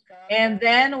 And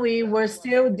then we were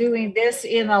still doing this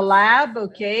in a lab,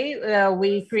 okay?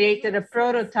 We created a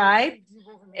prototype,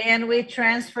 and we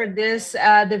transferred this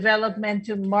development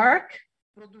to Merck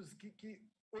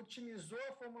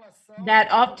that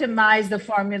optimized the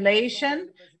formulation,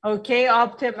 okay?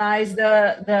 Optimized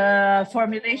the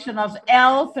formulation of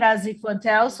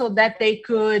Praziquantel so that they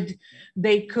could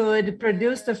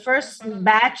produce the first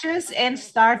batches and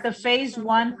start the phase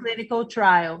 1 clinical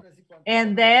trial.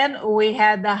 And then we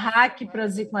had the HAC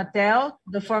Praziquantel,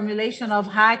 the formulation of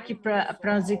HAC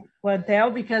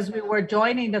Praziquantel, because we were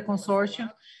joining the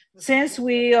consortium. Since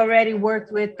we already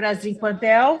worked with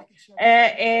Praziquantel,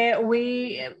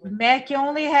 MEC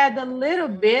only had a little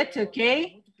bit,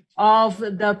 okay, of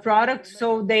the product,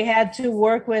 so they had to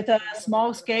work with a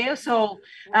small scale. So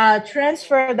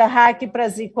transfer the HAC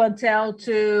Praziquantel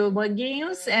to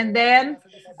Manguinhos, and then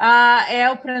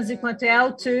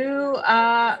Praziquantel to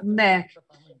MEC.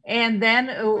 And then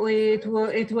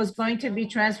it was going to be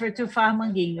transferred to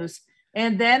Farmanguinhos.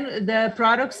 And then the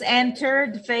products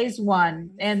entered phase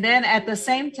 1. And then at the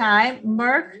same time,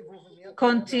 Merck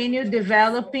continued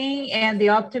developing and the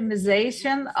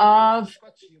optimization of,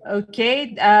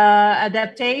 okay,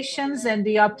 adaptations and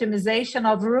the optimization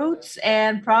of routes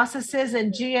and processes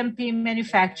and GMP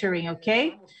manufacturing,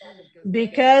 okay?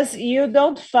 Because you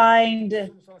don't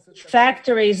find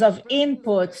factories of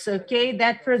inputs, okay,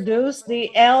 that produce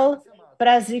the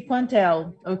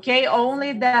Praziquantel, okay?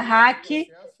 Only the HAC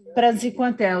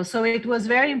Praziquantel. So it was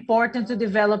very important to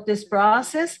develop this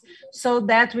process so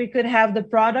that we could have the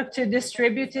product to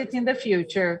distribute it in the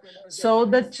future. So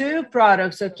the 2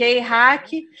 products, okay, HAC,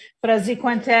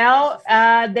 Praziquantel,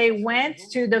 they went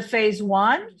to the phase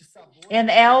 1, and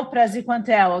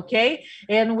Praziquantel, okay?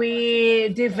 And we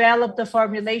developed a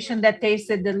formulation that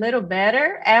tasted a little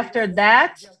better. After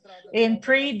that, in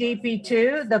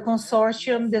pre-DP2, the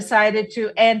consortium decided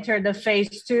to enter the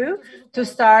phase 2 to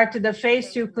start the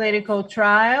phase 2 clinical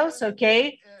trials,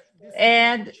 okay?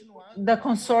 And the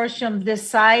consortium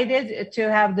decided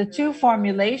to have the 2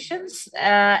 formulations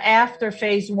after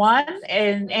phase 1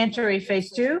 and entering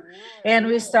phase 2. And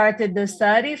we started the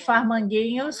study.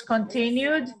 Farmanguinhos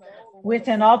continued with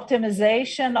an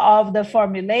optimization of the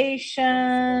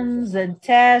formulations and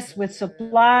tests with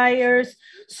suppliers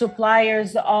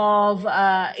of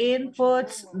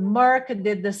inputs. Merck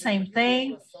did the same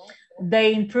thing.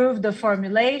 They improved the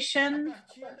formulation.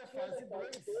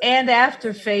 And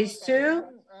after phase 2,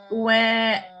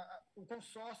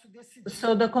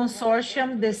 so the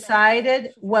consortium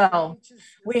decided, well,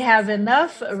 we have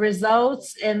enough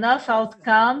results, enough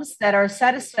outcomes that are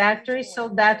satisfactory so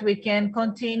that we can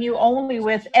continue only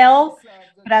with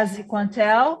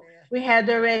Praziquantel. We had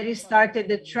already started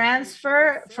the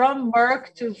transfer from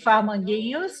Merck to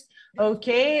Farmanguinhos,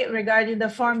 okay, regarding the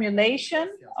formulation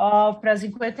of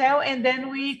Praziquantel, and then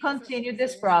we continue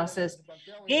this process.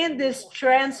 In this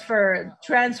transfer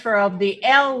of the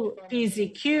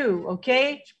LPZQ,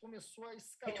 okay,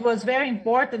 it was very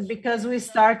important because we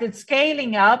started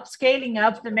scaling up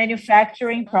the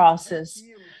manufacturing process.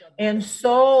 And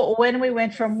so when we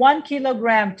went from 1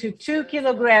 kilogram to 2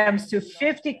 kilograms to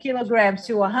 50 kilograms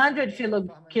to 100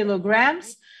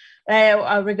 kilograms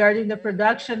regarding the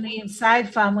production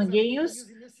inside Farmanguinhos,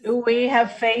 we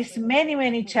have faced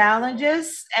many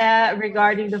challenges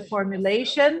regarding the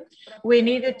formulation. We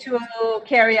needed to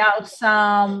carry out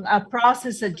some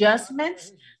process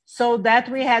adjustments so that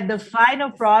we had the final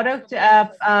product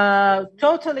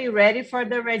totally ready for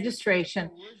the registration.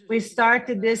 We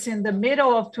started this in the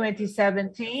middle of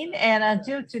 2017, and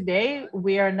until today,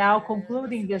 we are now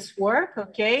concluding this work,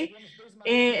 okay?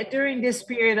 During this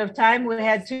period of time, we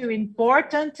had two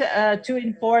important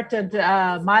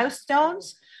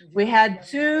milestones. We had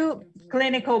 2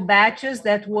 clinical batches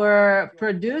that were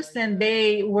produced, and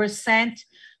they were sent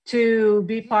to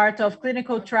be part of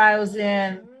clinical trials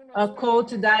in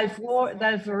Côte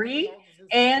d'Ivoire.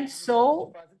 And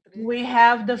so we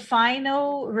have the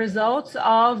final results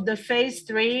of the phase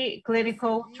 3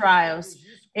 clinical trials.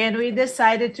 And we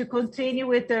decided to continue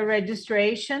with the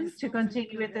registration,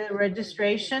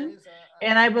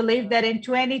 And I believe that in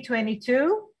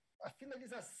 2022,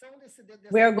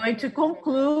 we are going to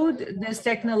conclude this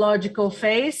technological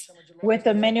phase with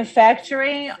the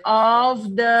manufacturing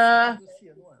of the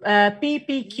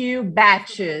PPQ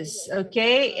batches,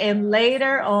 okay? And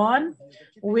later on,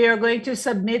 we are going to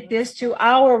submit this to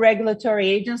our regulatory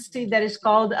agency that is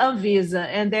called Anvisa.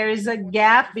 And there is a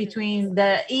gap between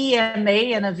the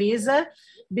EMA and Anvisa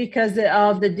because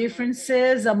of the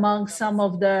differences among some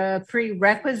of the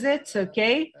prerequisites,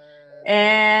 okay?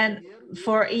 And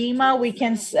for EMA, we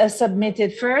can submit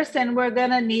it first, and we're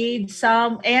gonna need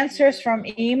some answers from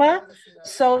EMA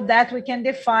so that we can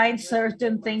define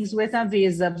certain things with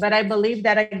Anvisa. But I believe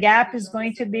that a gap is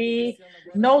going to be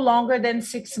no longer than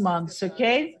 6 months,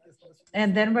 okay?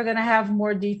 And then we're gonna have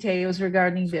more details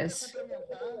regarding this.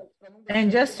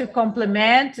 And just to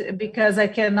complement, because I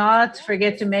cannot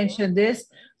forget to mention this,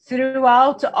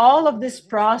 throughout all of this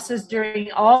process,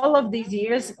 during all of these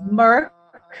years, Merck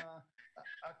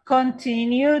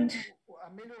continued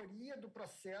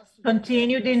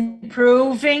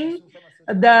improving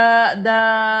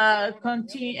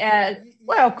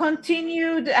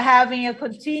continued having a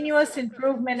continuous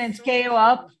improvement and scale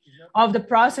up of the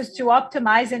process to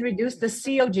optimize and reduce the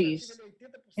COGs.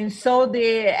 And so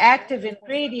the active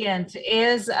ingredient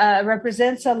is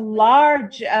represents a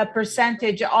large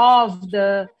percentage of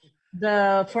the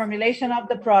formulation of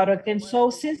the product. And so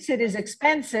since it is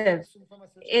expensive,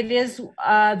 it is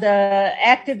the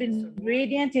active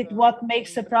ingredient, it what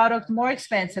makes the product more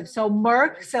expensive. So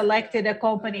Merck selected a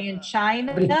company in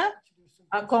China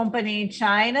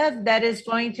that is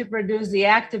going to produce the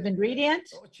active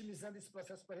ingredient.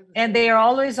 And they are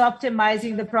always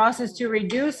optimizing the process to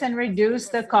reduce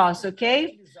the cost,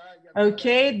 okay?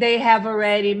 Okay, they have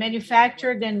already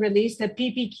manufactured and released the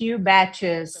PPQ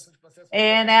batches.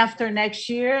 And after next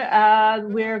year,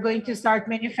 we're going to start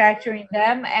manufacturing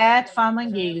them at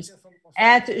Farmanguinhos.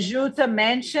 As Juta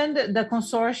mentioned, the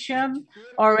consortium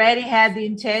already had the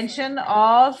intention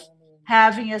of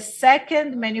having a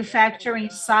second manufacturing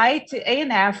site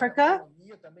in Africa,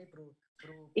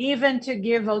 even to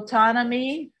give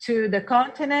autonomy to the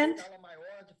continent,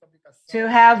 to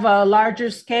have a larger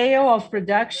scale of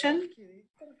production.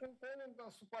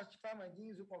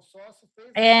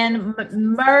 And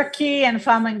Merck and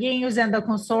Farmanguinhos and the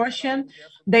consortium,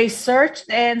 they searched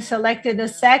and selected a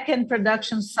second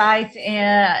production site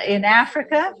in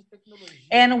Africa.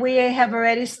 And we have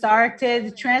already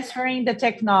started transferring the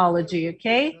technology,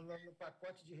 okay?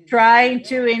 Trying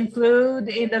to include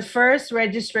in the first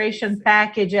registration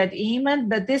package at EMA,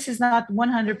 but this is not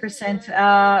 100%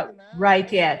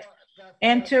 right yet.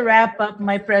 And to wrap up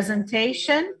my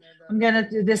presentation, I'm going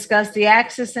to discuss the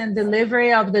access and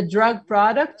delivery of the drug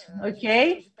product,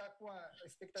 okay?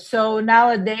 So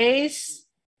nowadays,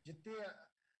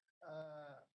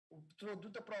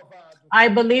 I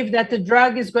believe that the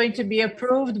drug is going to be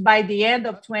approved by the end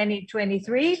of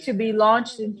 2023 to be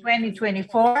launched in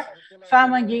 2024.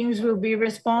 Farmanguinhos will be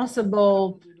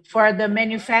responsible for the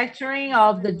manufacturing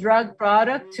of the drug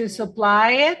product to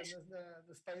supply it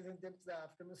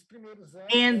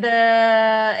in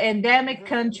the endemic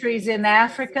countries in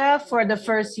Africa for the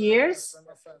first years.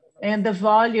 And the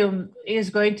volume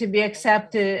is going to be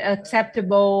acceptable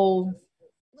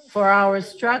for our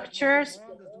structures.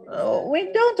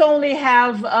 We don't only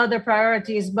have other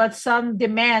priorities, but some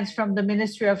demands from the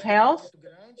Ministry of Health,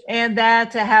 and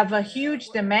that have a huge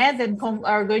demand and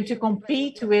are going to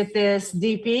compete with this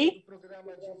DP.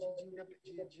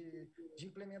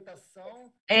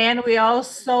 And we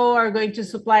also are going to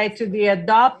supply to the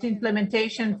ADOPT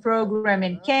implementation program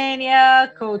in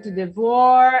Kenya, Cote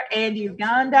d'Ivoire, and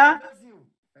Uganda.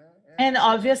 And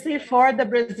obviously for the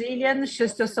Brazilian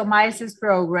Schistosomiasis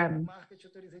program.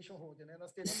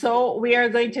 So we are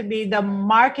going to be the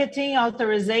marketing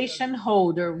authorization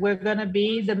holder. We're going to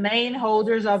be the main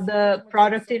holders of the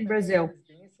product in Brazil.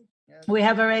 We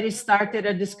have already started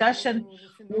a discussion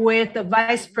with the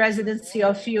Vice Presidency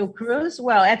of Fiocruz.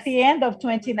 Well, at the end of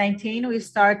 2019, we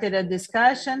started a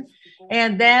discussion.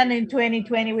 And then in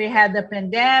 2020, we had the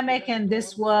pandemic, and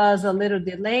this was a little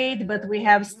delayed, but we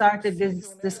have started this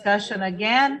discussion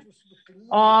again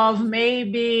of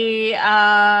maybe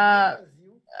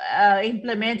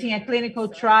implementing a clinical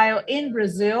trial in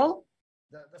Brazil,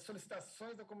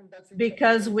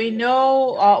 because we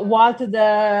know what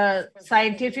the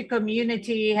scientific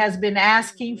community has been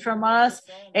asking from us,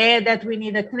 and that we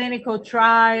need a clinical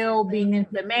trial being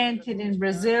implemented in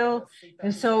Brazil.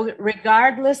 And so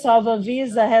regardless of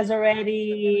Anvisa has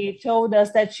already told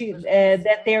us that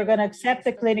that they're going to accept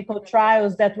the clinical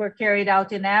trials that were carried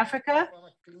out in Africa.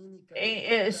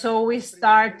 So we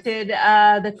started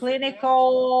the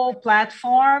clinical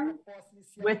platform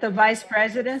with the Vice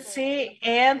Presidency,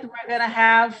 and we're going to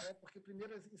have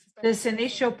this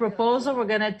initial proposal. We're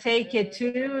going to take it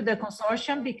to the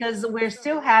consortium because we're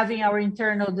still having our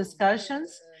internal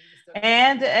discussions,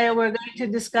 and we're going to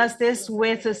discuss this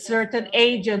with certain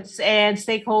agents and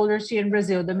stakeholders here in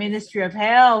Brazil, the Ministry of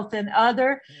Health and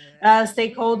other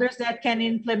stakeholders that can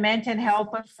implement and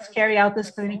help us carry out this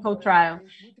clinical trial.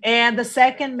 And the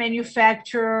second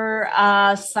manufacturer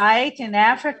site in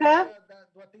Africa,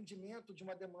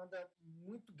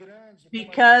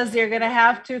 because they're going to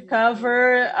have to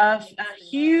cover a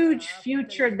huge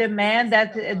future demand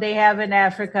that they have in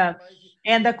Africa.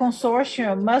 And the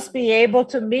consortium must be able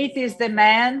to meet these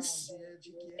demands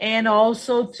and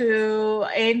also to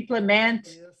implement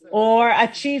or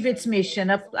achieve its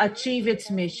mission,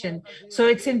 So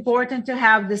it's important to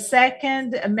have the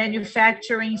second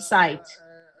manufacturing site.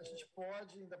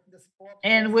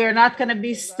 And we're not going to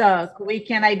be stuck. We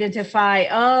can identify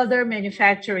other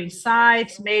manufacturing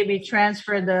sites, maybe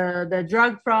transfer the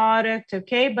drug product,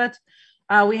 okay? But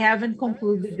we haven't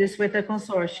concluded this with the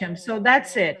consortium. So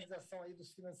that's it.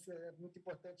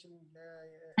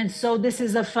 And so this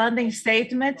is a funding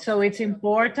statement, so it's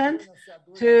important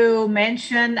to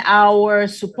mention our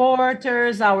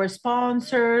supporters, our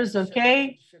sponsors,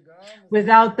 okay?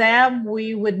 Without them,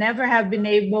 we would never have been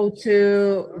able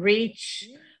to reach,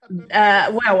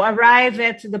 arrive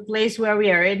at the place where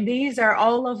we are. And these are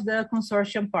all of the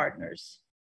consortium partners.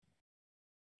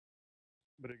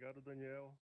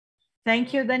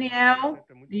 Thank you, Daniel.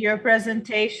 Your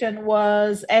presentation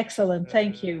was excellent.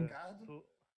 Thank you.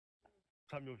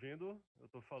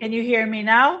 Can you hear me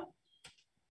now?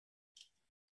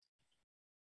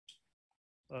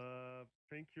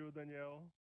 Thank you, Daniel.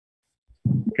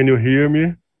 Can you hear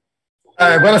me?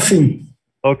 Agora sim.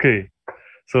 Okay.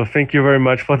 So thank you very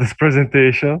much for this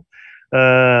presentation.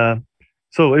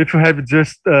 So if you have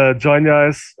just joined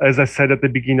us, as I said at the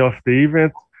beginning of the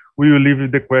event, we will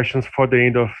leave the questions for the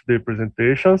end of the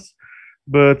presentations,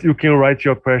 but you can write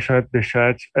your question at the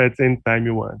chat at any time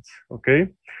you want, okay?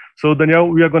 So Daniel,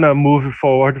 we are gonna move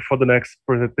forward for the next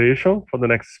presentation, for the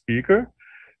next speaker.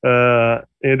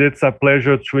 And it's a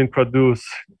pleasure to introduce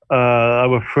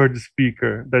our third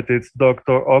speaker, that is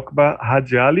Dr. Okba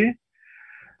Hadiali.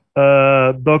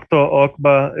 Dr.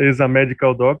 Okba is a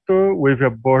medical doctor with a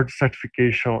board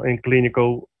certification in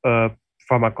clinical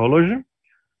pharmacology.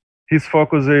 His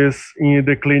focus is in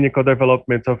the clinical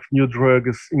development of new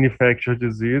drugs in infectious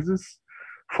diseases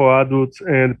for adults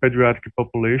and pediatric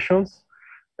populations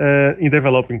in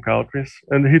developing countries.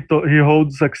 And he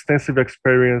holds extensive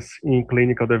experience in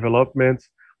clinical development,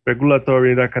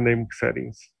 regulatory and academic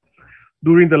settings.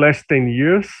 During the last 10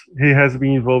 years, he has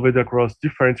been involved across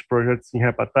different projects in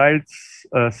hepatitis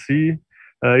C,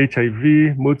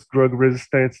 HIV, multi-drug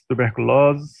resistant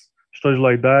tuberculosis,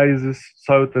 strongyloidiasis,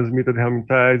 soil-transmitted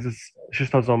helminthiasis,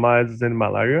 schistosomiasis, and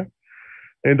malaria.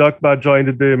 And Dr. joined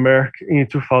the Merck in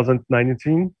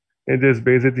 2019 and is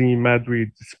based in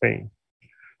Madrid, Spain.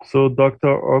 So Dr.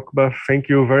 Okba, thank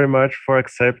you very much for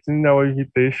accepting our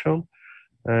invitation,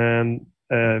 and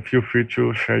feel free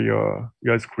to share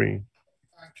your screen.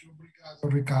 Thank you,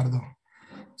 Ricardo.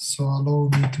 So allow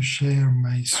me to share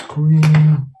my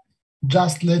screen.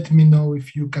 Just let me know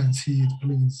if you can see it,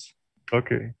 please.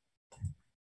 Okay.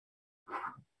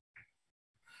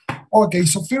 Okay,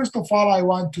 so first of all, I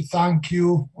want to thank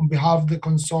you on behalf of the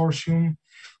consortium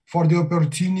for the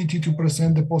opportunity to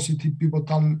present the positive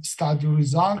pivotal study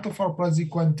result of our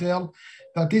Praziquantel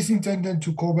that is intended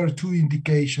to cover two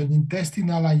indications,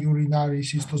 intestinal and urinary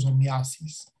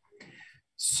schistosomiasis.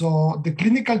 So the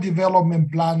clinical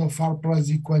development plan of our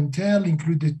Praziquantel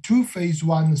included two phase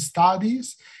 1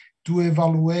 studies to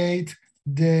evaluate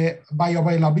the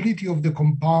bioavailability of the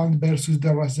compound versus the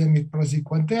racemic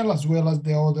Praziquantel, as well as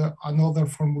another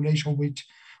formulation which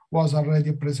was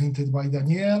already presented by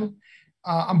Danielle.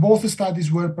 And both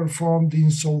studies were performed in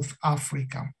South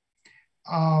Africa.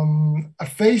 A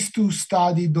phase 2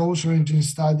 study, dose ranging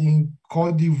study in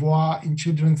Côte d'Ivoire in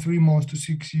children 3 months to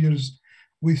 6 years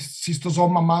with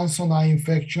Schistosoma mannsoni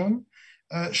infection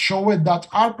showed that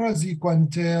our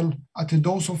Praziquantel at a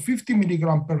dose of 50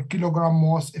 milligram per kilogram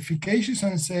was efficacious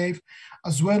and safe,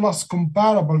 as well as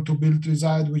comparable to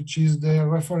biltrexide, which is the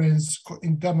reference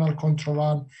internal control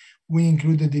arm we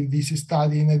included in this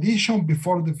study. In addition,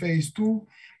 before the phase 2,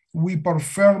 we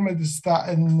performed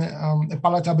a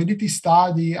palatability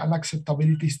study, an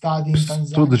acceptability study in Tanzania.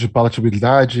 Estudo de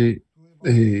palatabilidade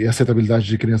e aceitabilidade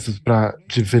de crianças para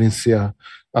diferenciar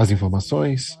as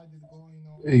informações.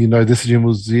 E nós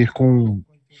decidimos ir com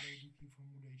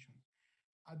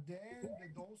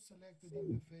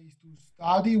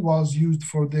study was used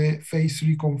for the phase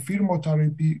 3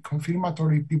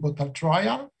 confirmatory pivotal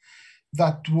trial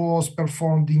that was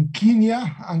performed in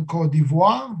Kenya and Côte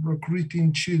d'Ivoire,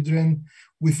 recruiting children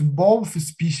with both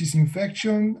species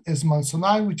infection, S.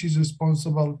 mannsoni, which is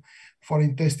responsible for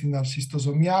intestinal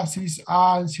schistosomiasis,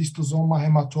 and Schistosoma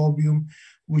hematobium,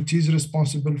 which is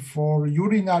responsible for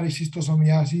urinary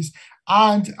schistosomiasis,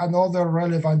 and another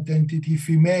relevant entity,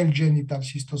 female genital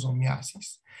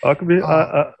schistosomiasis.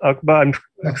 Akbar,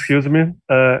 excuse me.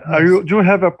 Yes. Do you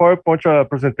have a PowerPoint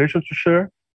presentation to share?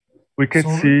 We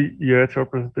can't see yet your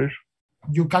presentation.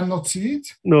 You cannot see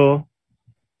it? No.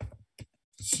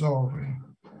 Sorry.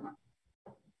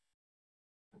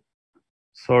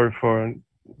 Sorry for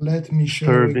Let me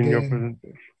share disturbing your again.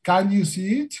 presentation. Can you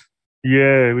see it?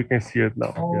 Yeah, we can see it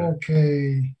now.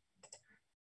 Okay. Yeah.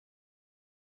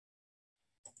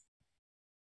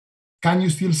 Can you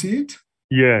still see it?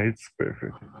 Yeah, it's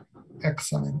perfect.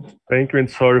 Excellent. Thank you, and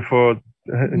sorry for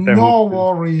interrupting. No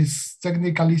worries.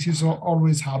 Technical issues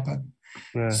always happen.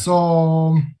 Yeah.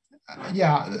 So,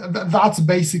 yeah, that's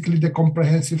basically the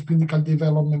comprehensive clinical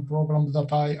development program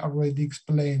that I already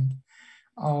explained.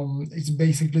 It's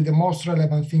basically the most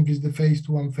relevant thing is the phase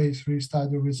 2 and phase 3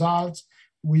 study results.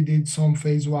 We did some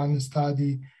phase 1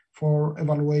 study for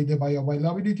evaluate the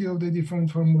bioavailability of the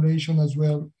different formulation, as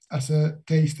well as a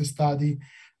taste study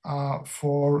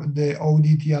for the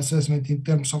ODT assessment in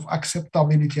terms of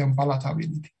acceptability and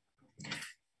palatability.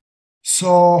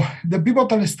 So the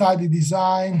pivotal study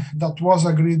design that was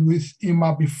agreed with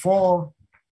EMA before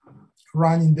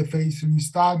running the phase 3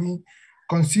 study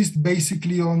consists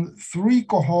basically on 3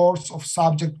 cohorts of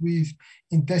subjects with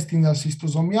intestinal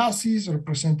schistosomiasis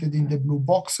represented in the blue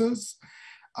boxes,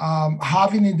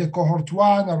 having in the cohort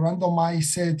 1 a randomized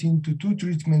setting to 2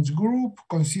 treatments group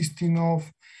consisting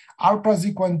of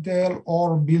Praziquantel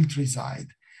or biltrexide.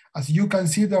 As you can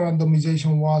see, the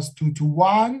randomization was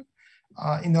 2-to-1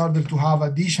 in order to have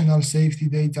additional safety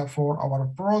data for our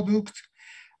product.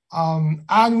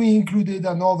 And we included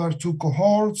another 2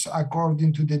 cohorts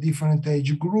according to the different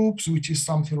age groups, which is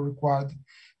something required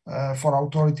for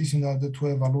authorities in order to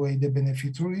evaluate the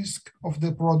benefit risk of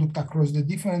the product across the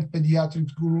different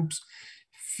pediatric groups.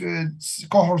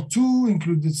 Cohort 2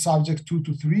 included subjects 2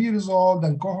 to 3 years old,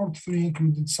 and cohort 3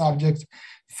 included subjects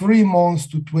 3 months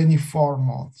to 24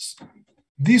 months.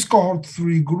 This cohort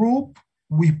 3 group,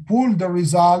 we pulled the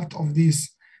result of this,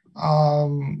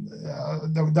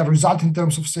 the result in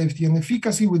terms of safety and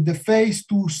efficacy with the phase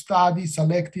 2 study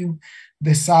selecting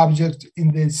the subject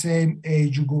in the same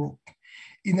age group.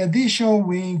 In addition,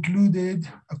 we included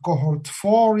a cohort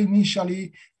 4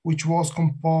 initially, which was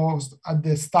composed at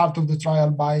the start of the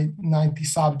trial by 90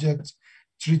 subjects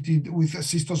treated with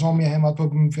schistosomia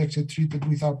hematobium infection treated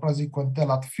with our praziquantel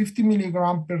at 50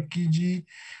 milligram per kg.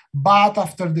 But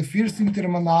after the first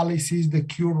interim analysis, the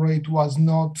cure rate was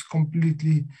not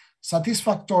completely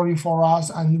satisfactory for us,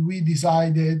 and we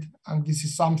decided, and this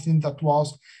is something that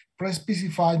was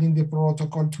pre-specified in the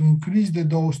protocol, to increase the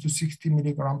dose to 60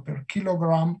 milligram per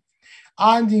kilogram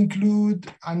and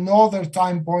include another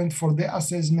time point for the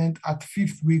assessment at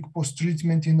 5th week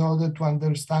post-treatment in order to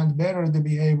understand better the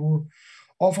behavior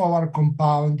of our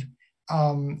compound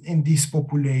in this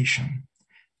population.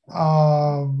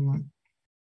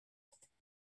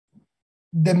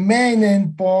 The main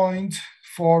endpoint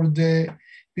for the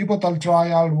pivotal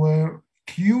trial were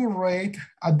cure rate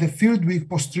at the 3rd week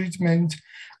post-treatment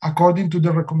according to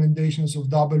the recommendations of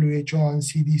WHO and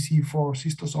CDC for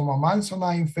schistosoma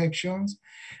mannsoni infections,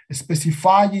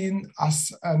 specifying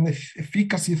as an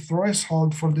efficacy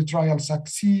threshold for the trial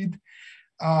succeed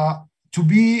to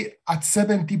be at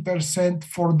 70%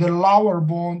 for the lower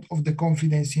bound of the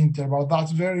confidence interval.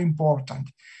 That's very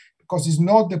important because it's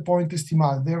not the point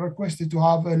estimate. They requested to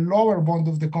have a lower bound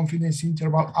of the confidence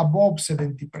interval above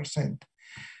 70%.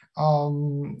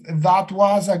 That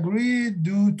was agreed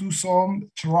due to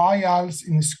some trials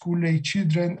in school-age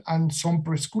children and some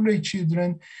preschool-age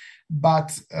children.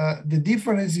 But the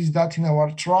difference is that in our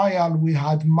trial, we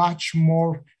had much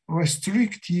more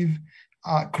restrictive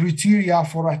criteria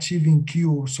for achieving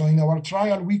cure. So in our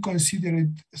trial, we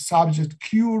considered subject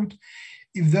cured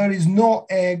if there is no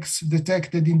eggs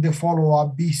detected in the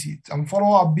follow-up visit. And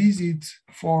follow-up visit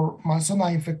for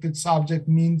Mannsoni infected subject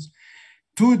means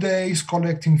 2 days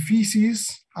collecting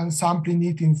feces and sampling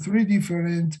it in 3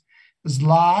 different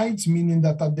slides, meaning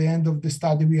that at the end of the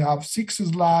study, we have 6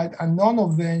 slides and none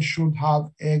of them should have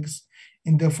eggs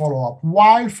in the follow-up.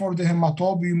 While for the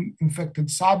hematobium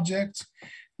infected subjects,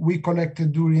 we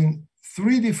collected during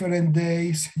 3 different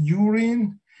days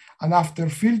urine, and after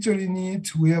filtering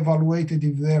it, we evaluated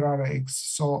if there are eggs.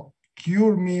 So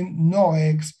cure means no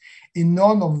eggs in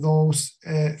none of those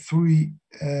 3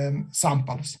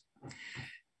 samples.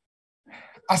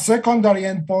 As secondary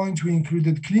endpoint, we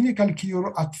included clinical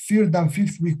cure at 3rd and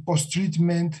 5th week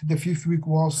post-treatment. The 5th week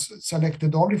was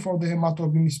selected only for the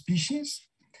hematobium species.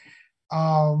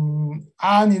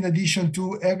 And in addition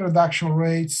to egg reduction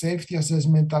rate, safety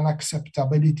assessment, and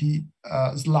acceptability /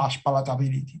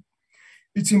 palatability.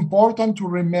 It's important to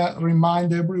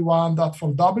remind everyone that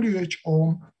for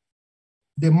WHO,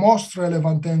 the most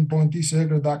relevant endpoint is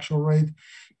egg reduction rate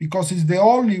because it's the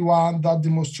only one that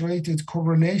demonstrated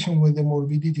correlation with the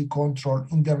morbidity control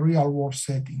in the real world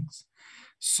settings.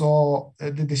 So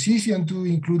the decision to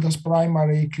include as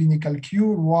primary clinical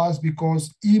cure was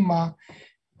because EMA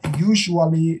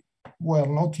usually, well,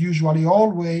 not usually,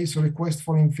 always request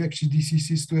for infectious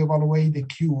diseases to evaluate the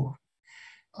cure.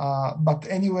 But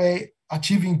anyway,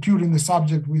 achieving cure in the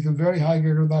subject with a very high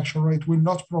reduction rate will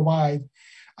not provide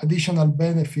additional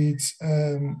benefits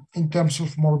in terms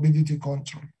of morbidity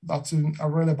control. That's a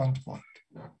relevant point.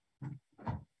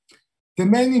 The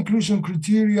main inclusion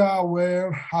criteria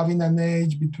were having an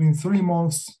age between 3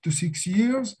 months to 6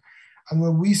 years. And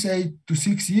when we say to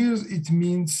 6 years, it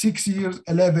means 6 years,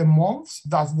 11 months.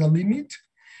 That's the limit.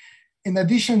 In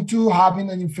addition to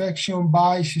having an infection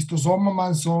by Schistosoma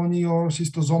mannsoni or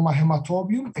Schistosoma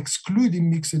hematobium, excluding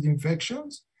mixed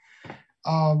infections.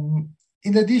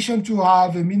 In addition to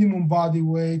have a minimum body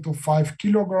weight of 5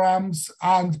 kilograms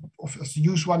and as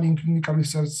usual in clinical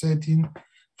research setting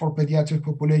for pediatric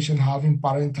population having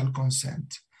parental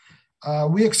consent.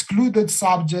 We excluded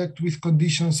subjects with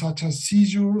conditions such as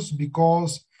seizures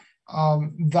because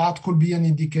that could be an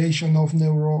indication of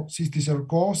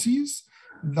neurocysticercosis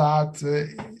that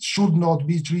should not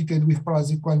be treated with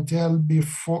praziquantel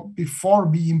before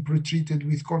being pretreated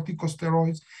with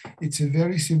corticosteroids. It's a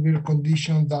very severe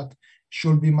condition that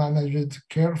should be managed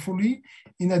carefully.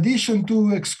 In addition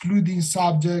to excluding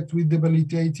subjects with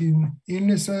debilitating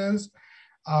illnesses,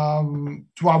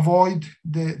 to avoid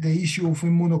the issue of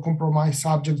immunocompromised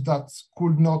subjects that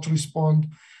could not respond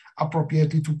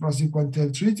appropriately to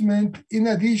praziquantel treatment, in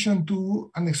addition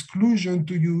to an exclusion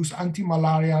to use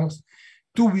antimalarials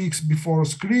 2 weeks before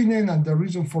screening. And the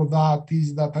reason for that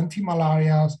is that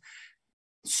antimalarials,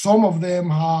 some of them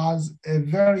has a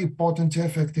very potent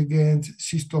effect against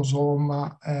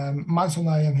schistosoma,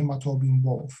 mannsoni and hematobium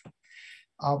both.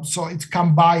 So it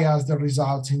can bias the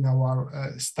results in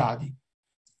our study.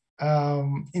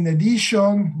 In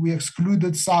addition, we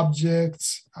excluded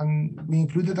subjects and we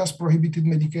included as prohibited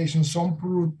medication some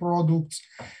products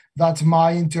that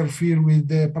might interfere with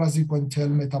the praziquantel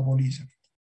metabolism.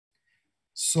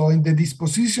 So in the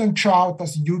disposition chart,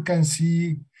 as you can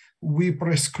see, we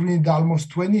pre-screened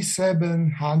almost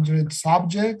 2,700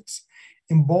 subjects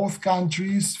in both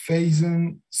countries,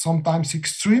 facing sometimes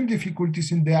extreme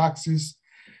difficulties in the access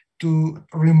to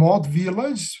remote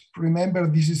village. Remember,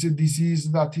 this is a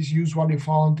disease that is usually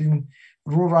found in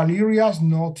rural areas,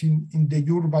 not in the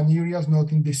urban areas,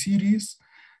 not in the cities.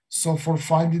 So for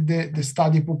finding the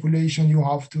study population, you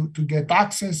have to get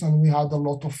access, and we had a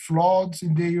lot of floods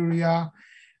in the area.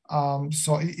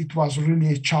 So it was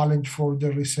really a challenge for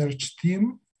the research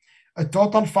team. A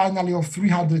total finally of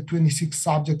 326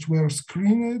 subjects were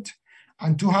screened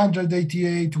and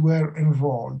 288 were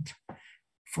enrolled.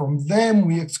 From them,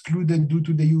 we excluded due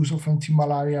to the use of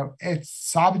anti-malarial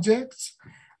subjects,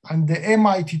 and the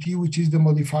MITT, which is the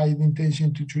modified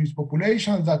intention to treat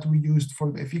population that we used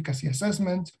for the efficacy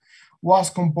assessment, was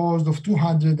composed of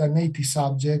 280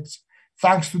 subjects,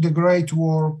 thanks to the great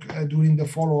work during the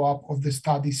follow-up of the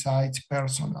study site's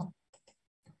personnel.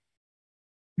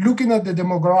 Looking at the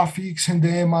demographics in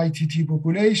the MITT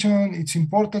population, it's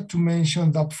important to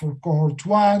mention that for cohort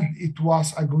 1, it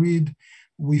was agreed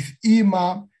with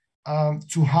EMA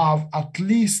to have at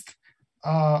least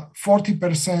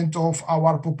 40% of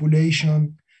our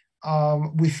population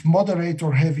with moderate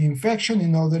or heavy infection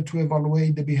in order to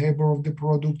evaluate the behavior of the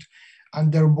product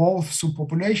under both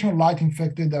subpopulation, light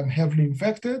infected and heavily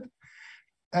infected.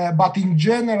 But in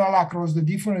general, across the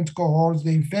different cohorts,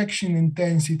 the infection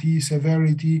intensity,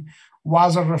 severity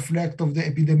was a reflect of the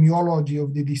epidemiology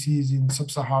of the disease in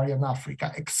sub-Saharan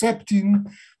Africa, excepting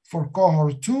for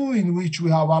cohort 2, in which we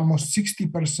have almost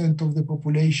 60% of the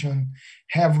population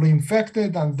heavily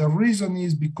infected. And the reason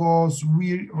is because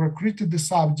we recruited the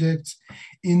subjects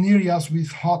in areas with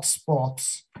hot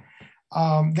spots.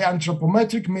 The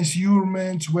anthropometric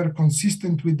measurements were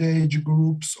consistent with the age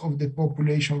groups of the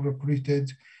population recruited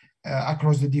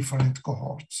across the different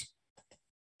cohorts.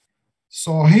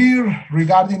 So here,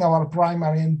 regarding our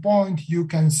primary endpoint, you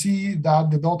can see that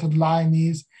the dotted line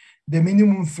is the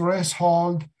minimum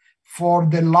threshold for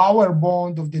the lower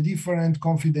bound of the different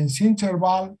confidence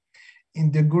interval.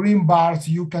 In the green bars,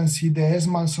 you can see the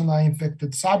S-Mansoni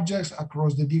infected subjects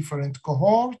across the different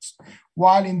cohorts,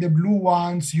 while in the blue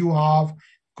ones, you have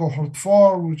cohort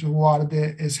 4, which are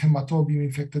the S-Hematobium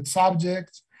infected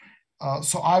subjects.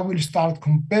 So I will start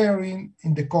comparing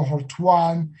in the cohort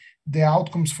 1, the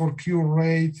outcomes for cure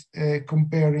rate,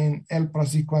 comparing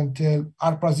R-Praziquantel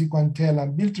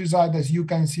and biltricide. As you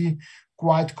can see,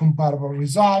 quite comparable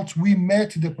results. We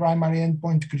met the primary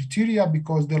endpoint criteria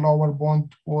because the lower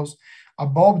bound was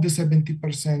above the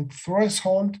 70%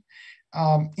 threshold.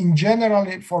 In general,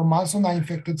 for Mansoni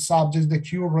infected subjects, the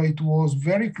cure rate was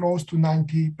very close to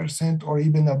 90% or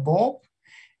even above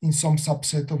in some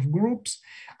subset of groups.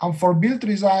 And for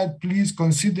biltricide, please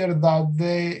consider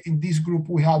that in this group,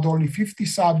 we had only 50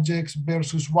 subjects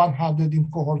versus 100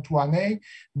 in cohort 1A.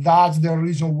 That's the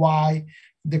reason why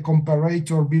the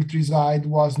comparator biltricide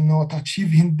was not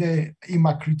achieving the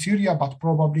EMA criteria, but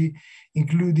probably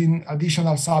including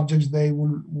additional subjects, they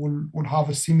will have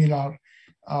a similar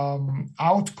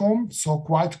outcome. So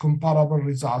quite comparable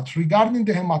results. Regarding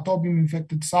the hematobium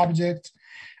infected subjects,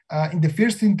 in the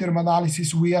first interim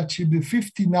analysis, we achieved a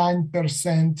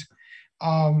 59%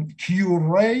 cure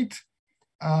rate.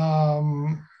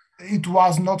 It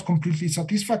was not completely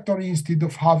satisfactory. Instead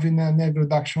of having a neg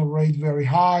reduction rate very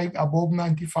high, above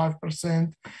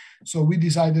 95%. So we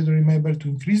decided, remember, to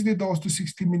increase the dose to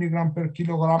 60 milligram per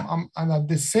kilogram. And at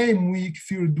the same week,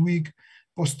 third week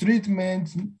post-treatment,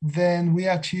 then we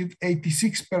achieved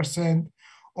 86%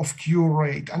 of cure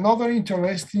rate. Another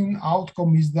interesting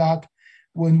outcome is that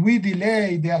when we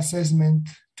delay the assessment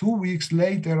 2 weeks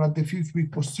later at the 5th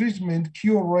week post-treatment,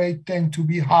 cure rate tend to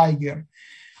be higher,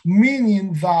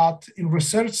 meaning that in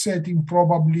research setting,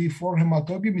 probably for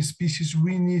hematobium species,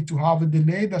 we need to have a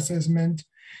delayed assessment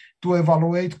to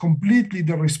evaluate completely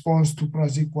the response to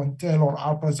Praziquantel or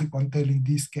R-Praziquantel in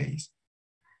this case.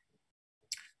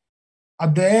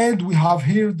 At the end, we have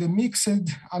here the mixed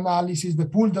analysis, the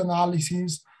pooled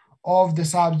analysis of the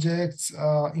subjects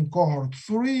in cohort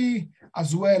 3,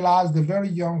 as well as the very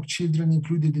young children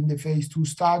included in the phase 2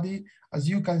 study. As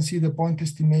you can see, the point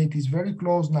estimate is very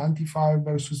close, 95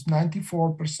 versus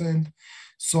 94%.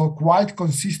 So quite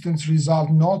consistent result,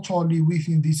 not only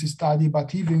within this study,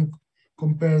 but even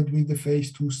compared with the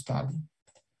phase 2 study.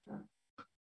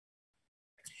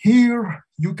 Here,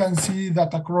 you can see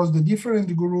that across the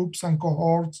different groups and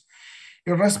cohorts,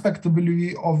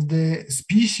 irrespectively of the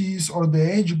species or the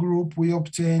age group, we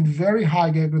obtained very high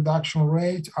reduction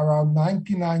rate, around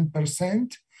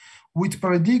 99%, which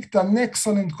predict an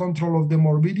excellent control of the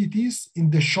morbidities in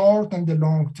the short and the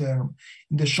long term.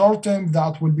 In the short term,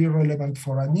 that will be relevant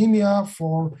for anemia,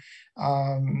 for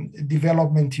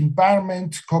development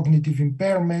impairment, cognitive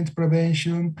impairment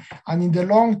prevention, and in the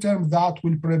long term, that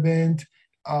will prevent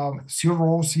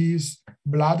cirrhosis,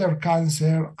 bladder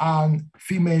cancer, and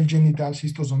female genital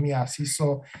schistosomiasis.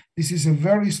 So this is a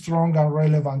very strong and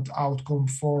relevant outcome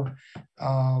for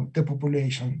the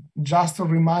population. Just a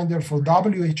reminder for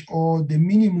WHO, the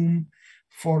minimum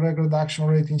for reduction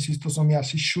rate in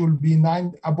schistosomiasis should be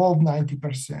above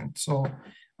 90%. So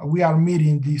we are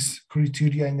meeting this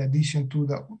criteria in addition to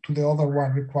the other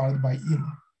one required by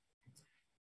EMA.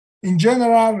 In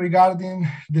general, regarding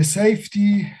the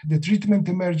safety, the treatment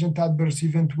emergent adverse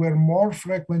events were more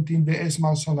frequent in the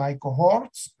S-Mansoni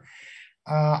cohorts,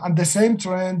 and the same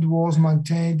trend was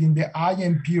maintained in the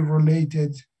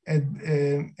IMP-related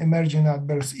emergent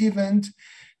adverse event.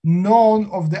 None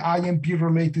of the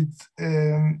IMP-related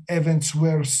events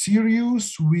were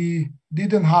serious. We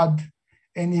didn't have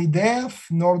any death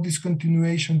nor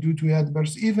discontinuation due to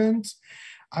adverse events.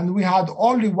 And we had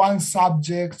only one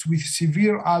subject with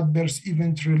severe adverse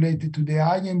event related to the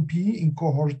IMP in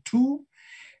cohort 2,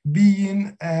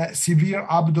 being severe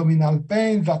abdominal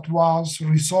pain that was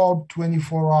resolved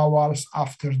 24 hours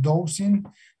after dosing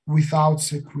without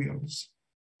sequelae.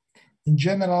 In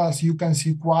general, as you can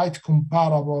see, quite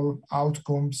comparable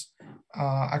outcomes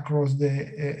across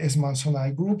the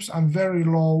S-Mansoni groups and very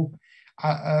low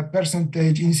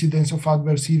percentage incidence of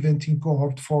adverse event in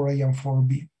cohort 4A and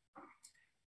 4B.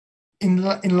 In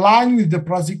line with the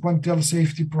Praziquantel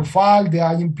safety profile, the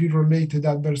IMP-related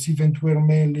adverse events were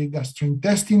mainly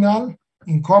gastrointestinal,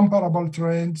 incomparable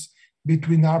trends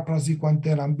between our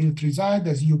Praziquantel and biltrexide,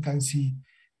 as you can see,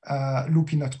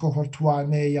 looking at cohort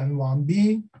 1A and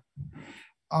 1B.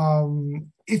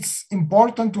 It's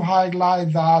important to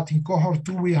highlight that in cohort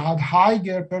 2, we had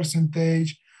higher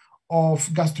percentage of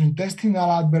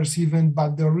gastrointestinal adverse event,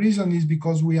 but the reason is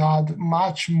because we had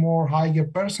much more higher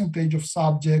percentage of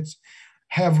subjects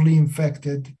heavily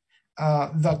infected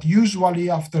that usually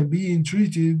after being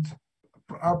treated,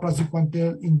 our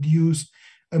Praziquantel induce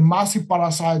a massive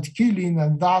parasite killing,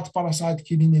 and that parasite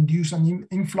killing induce an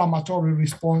inflammatory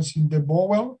response in the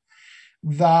bowel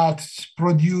that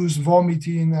produce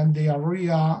vomiting and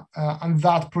diarrhea, and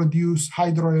that produce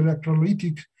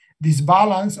hydroelectrolytic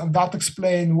disbalance, and that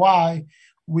explains why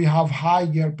we have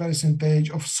higher percentage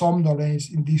of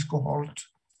somnolence in this cohort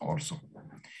also.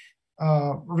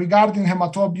 Regarding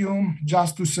hematobium,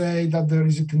 just to say that there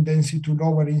is a tendency to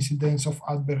lower incidence of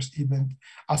adverse event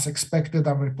as expected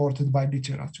and reported by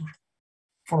literature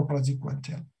for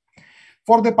Praziquantel.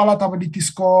 For the palatability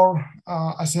score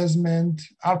assessment,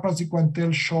 our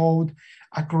Praziquantel showed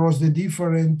across the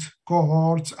different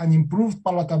cohorts an improved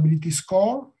palatability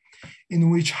score, in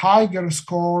which higher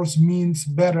scores means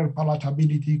better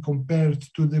palatability compared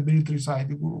to the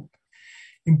biltrexide group.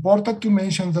 Important to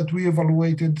mention that we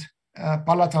evaluated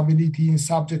palatability in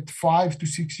subject 5 to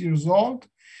 6 years old,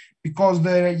 because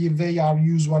they are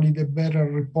usually the better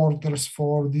reporters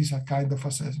for this kind of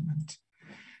assessment.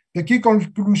 The key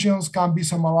conclusions can be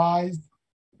summarized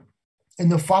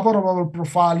in a favorable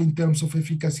profile in terms of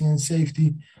efficacy and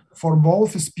safety for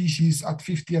both species at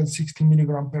 50 and 60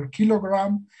 milligram per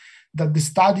kilogram, that the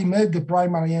study met the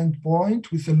primary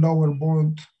endpoint with a lower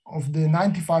bound of the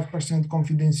 95%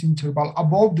 confidence interval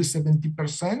above the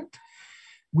 70%,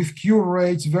 with cure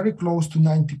rates very close to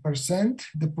 90%.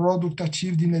 The product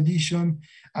achieved, in addition,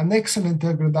 an excellent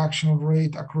egg reduction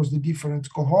rate across the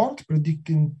different cohorts,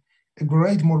 predicting a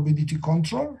great morbidity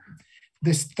control.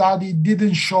 The study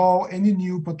didn't show any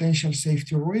new potential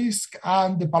safety risk,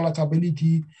 and the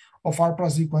palatability of our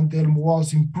Praziquantel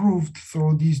was improved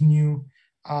through this new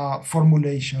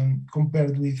formulation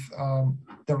compared with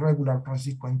the regular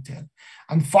Praziquantel.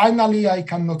 And finally, I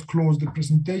cannot close the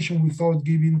presentation without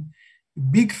giving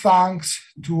big thanks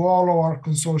to all our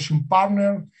consortium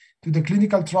partners, to the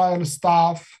clinical trial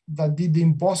staff that did the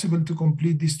impossible to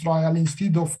complete this trial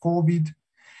instead of COVID,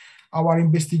 our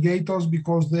investigators,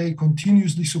 because they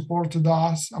continuously supported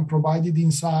us and provided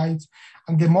insights,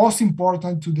 and the most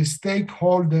important, to the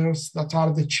stakeholders that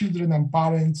are the children and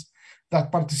parents that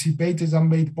participated and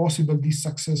made possible this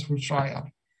successful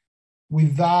trial.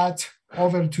 With that,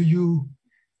 over to you,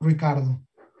 Ricardo.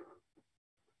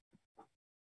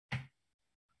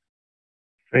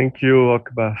 Thank you,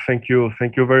 Akbar. Thank you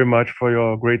very much for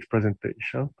your great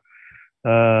presentation.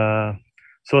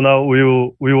 So now we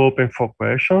will open for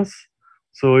questions.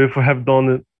 So if you have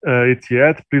done it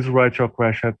yet, please write your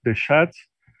question at the chat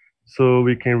so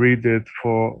we can read it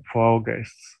for our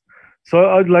guests. So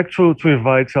I'd like to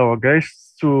invite our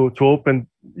guests to open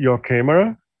your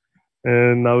camera,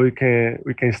 and now we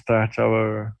can start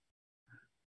our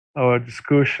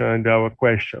discussion and our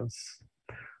questions.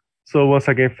 So once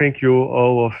again, thank you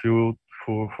all of you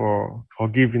for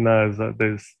giving us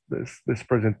this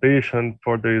presentation,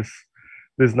 for this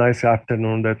nice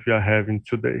afternoon that we are having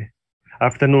today.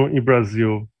 Afternoon in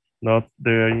Brazil, not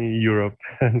there in Europe.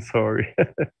 I'm sorry.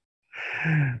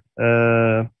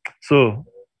 So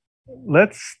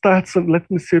let's start. Let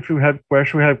me see if we have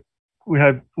question. We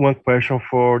have one question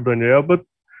for Daniel, but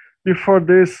before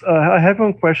this, I have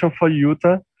one question for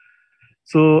Jutta.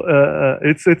 So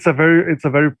it's a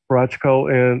very practical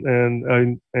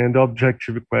and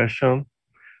objective question.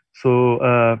 So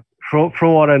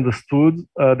from what I understood,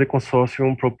 the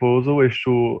consortium proposal is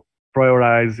to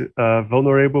prioritize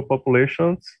vulnerable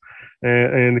populations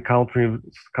and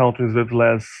countries with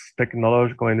less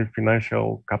technological and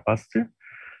financial capacity.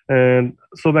 And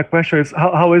so my question is,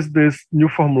 how is this new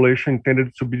formulation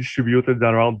intended to be distributed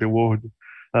around the world?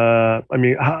 I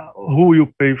mean, who will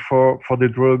pay for the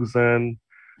drugs and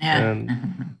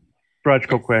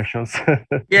practical questions?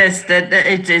 Yes, that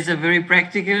it is a very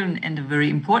practical and a very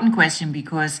important question,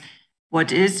 because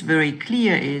what is very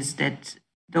clear is that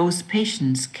those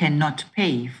patients cannot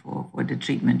pay for the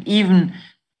treatment, even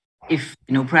if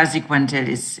Praziquantel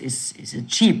is a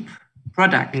cheap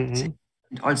product. And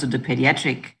also the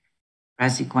pediatric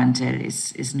Praziquantel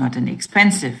is not an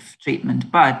expensive treatment,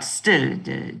 but still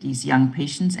these young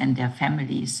patients and their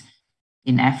families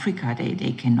in Africa,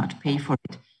 they cannot pay for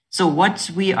it. So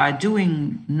what we are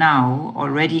doing now,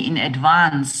 already in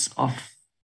advance of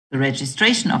the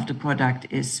registration of the product,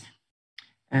 is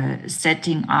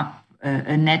setting up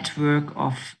a network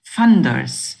of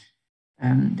funders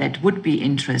that would be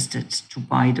interested to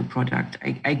buy the product.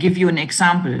 I give you an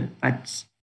example, but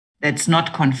that's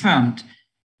not confirmed.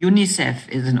 UNICEF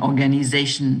is an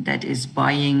organization that is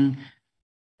buying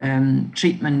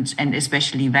treatment and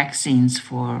especially vaccines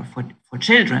for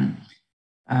children.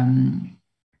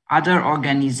 Other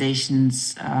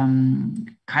organizations,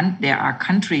 there are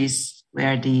countries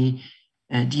where the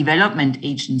development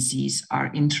agencies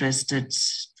are interested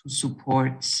to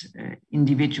support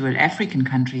individual African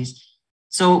countries.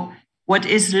 So what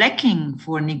is lacking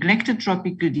for neglected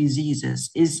tropical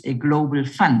diseases is a global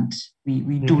fund.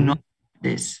 We do not have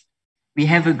this. We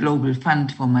have a global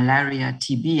fund for malaria,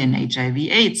 TB, and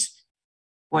HIV/AIDS.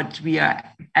 What we are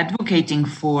advocating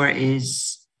for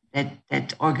is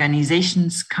that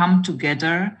organizations come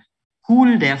together,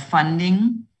 pool their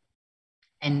funding,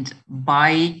 and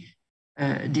buy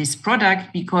this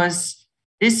product, because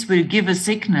this will give a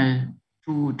signal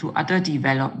to other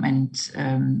development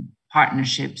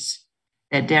partnerships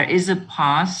that there is a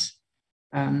path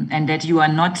and that you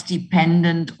are not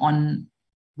dependent on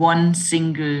one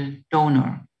single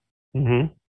donor.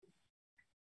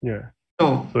 Yeah.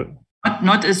 So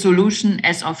not a solution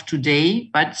as of today,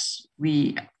 but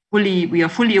we are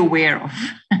fully aware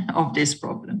of this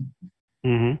problem.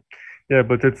 Yeah,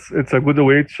 but it's a good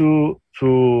way to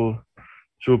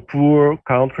poor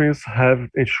countries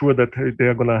ensure that they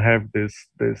are gonna have this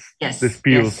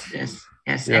pills.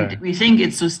 Yes. Yeah. And we think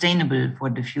it's sustainable for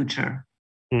the future.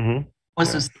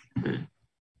 Sustainable.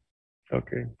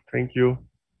 Okay, thank you.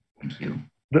 Thank you.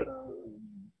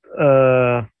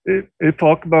 If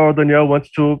Akbar Daniel wants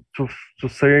to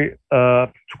say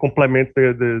to complement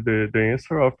the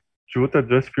answer of Jutta,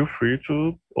 just feel free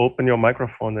to open your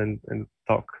microphone and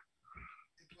talk.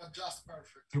 It was just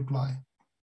perfect reply.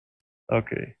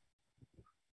 Okay.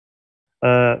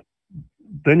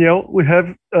 Daniel, we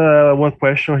have one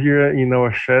question here in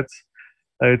our chat.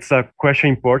 It's a question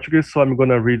in Portuguese, so I'm going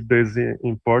to read this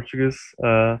in Portuguese.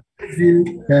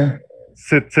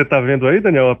 Você tá vendo aí,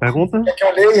 Daniel, a pergunta? Quer que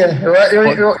eu leia?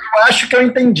 Eu acho que eu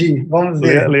entendi. Vamos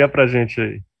ver. Leia pra gente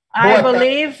aí. I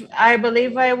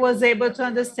believe I was able to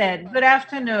understand. Good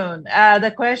afternoon.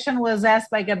 The question was asked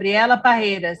by Gabriela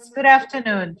Parreiras. Good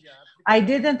afternoon. I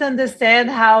didn't understand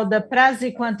how the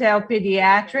Praziquantel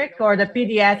pediatric or the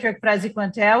pediatric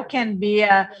Praziquantel can be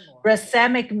a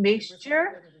racemic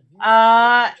mixture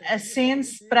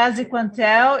since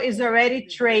Praziquantel is already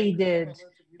traded.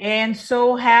 And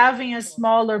so having a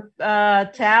smaller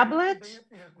tablet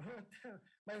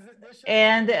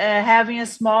and having a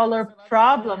smaller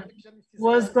problem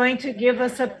was going to give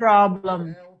us a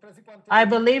problem. I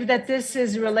believe that this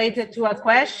is related to a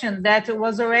question that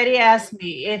was already asked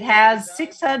me. It has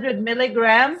 600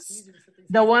 milligrams.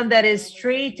 The one that is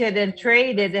treated and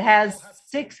traded has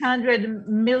 600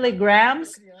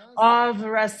 milligrams of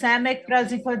racemic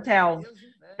Praziquantel.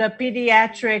 The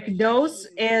pediatric dose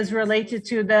is related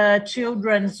to the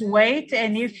children's weight,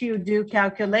 and if you do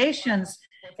calculations,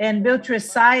 and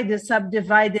biltricide is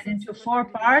subdivided into 4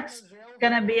 parts, it's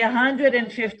going to be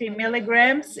 150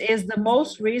 milligrams is the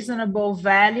most reasonable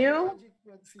value.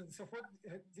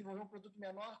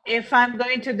 If I'm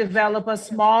going to develop a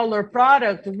smaller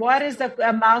product, what is the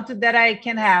amount that I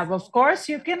can have? Of course,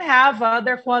 you can have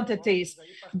other quantities.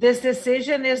 This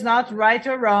decision is not right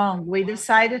or wrong. We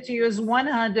decided to use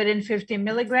 150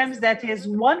 milligrams, that is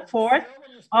 1/4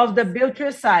 of the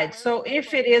biltricide. So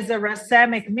if it is a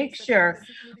racemic mixture,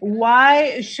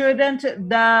 why shouldn't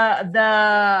the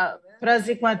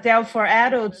Praziquantel for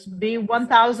adults be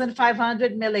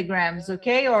 1,500 milligrams,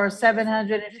 okay, or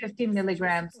 750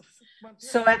 milligrams?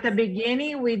 So at the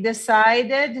beginning, we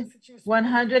decided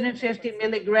 150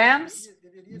 milligrams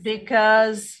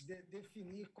because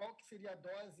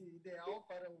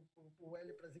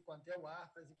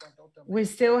we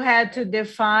still had to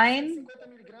define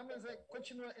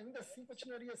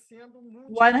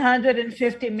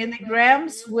 150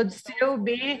 milligrams would still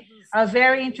be a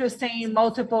very interesting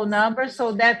multiple number so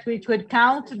that we could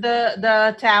count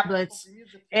the tablets.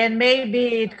 And maybe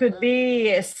it could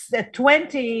be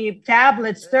 20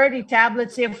 tablets, 30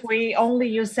 tablets if we only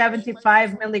use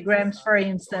 75 milligrams, for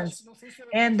instance.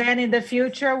 And then in the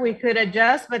future, we could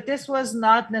adjust, but this was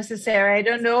not necessary. I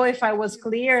don't know if I was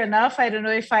clear enough. I don't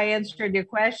know if I answered your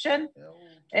question.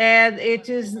 And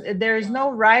there is no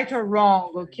right or wrong,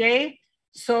 okay?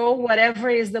 So whatever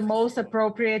is the most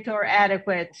appropriate or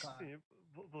adequate.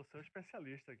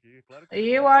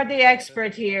 You are the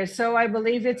expert here, so I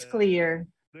believe it's clear.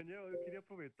 Daniel, eu queria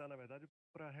aproveitar, na verdade,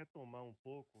 para retomar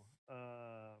pouco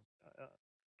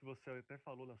que você até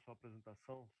falou na sua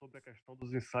apresentação sobre a questão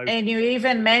dos ensaios. And you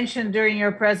even mentioned during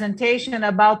your presentation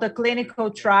about the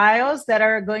clinical trials that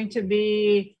are going to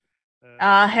be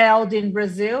held in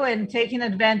Brazil, and taking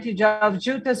advantage of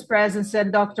Juta's presence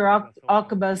and Dr.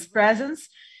 Ocaba's presence.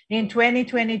 In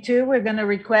 2022, we're going to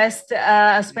request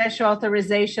a special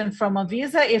authorization from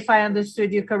Anvisa, if I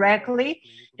understood you correctly.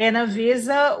 And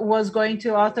Anvisa was going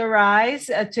to authorize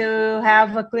to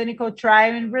have a clinical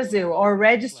trial in Brazil or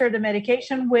register the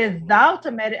medication without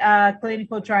a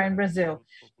clinical trial in Brazil.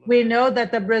 We know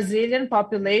that the Brazilian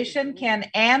population can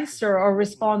answer or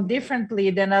respond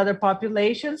differently than other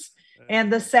populations.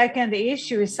 And the second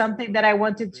issue is something that I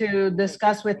wanted to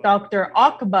discuss with Dr.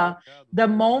 Okba, the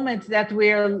moment that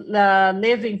we're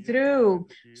living through.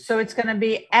 So it's going to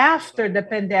be after the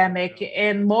pandemic,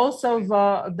 and most of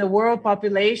the world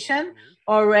population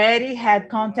already had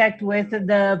contact with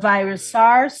the virus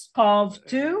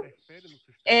SARS-CoV-2,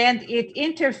 and it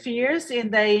interferes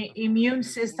in the immune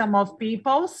system of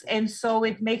peoples, and so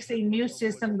it makes the immune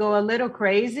system go a little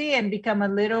crazy and become a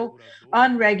little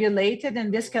unregulated,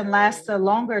 and this can last a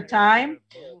longer time.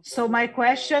 So my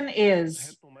question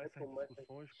is,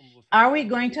 are we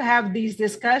going to have these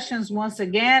discussions once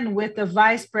again with the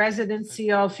vice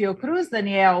presidency of Fiocruz,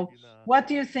 Daniel? What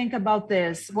do you think about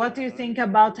this? What do you think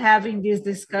about having these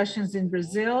discussions in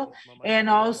Brazil, and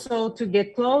also to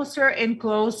get closer and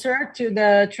closer to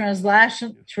the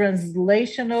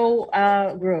translational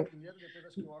group?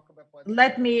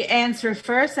 Let me answer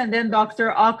first, and then Dr.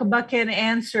 Okba can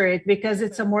answer it because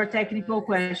it's a more technical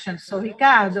question. So,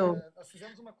 Ricardo,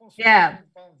 yeah,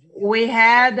 we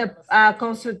had a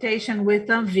consultation with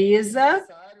Anvisa,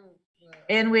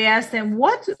 and we asked them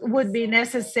what would be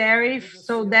necessary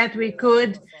so that we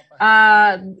could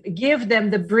give them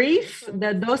the brief,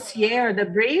 the dossier or the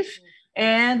brief,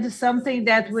 and something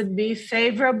that would be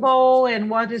favorable, and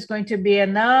what is going to be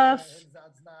enough.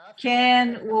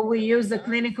 Will we use the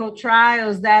clinical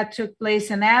trials that took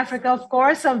place in Africa? Of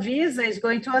course, Anvisa is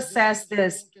going to assess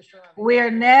this. We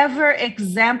are never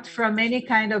exempt from any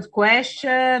kind of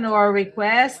question or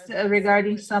request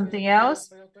regarding something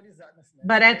else.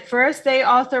 But at first, they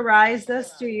authorized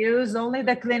us to use only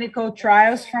the clinical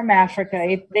trials from Africa.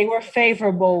 They were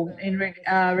favorable in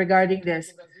regarding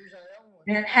this.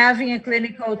 And having a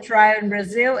clinical trial in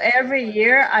Brazil, every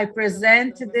year I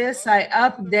present this, I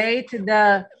update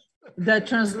the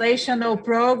translational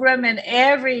program, and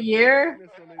every year,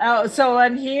 so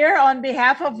I'm here on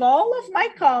behalf of all of my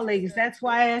colleagues. That's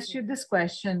why I asked you this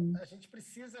question.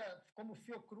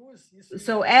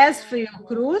 So as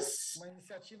Fiocruz,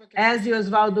 as the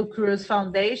Oswaldo Cruz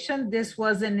Foundation, this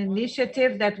was an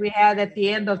initiative that we had at the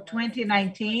end of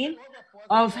 2019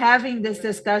 of having this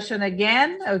discussion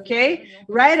again, okay?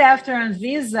 Right after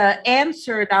Anvisa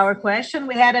answered our question,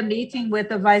 we had a meeting with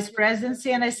the vice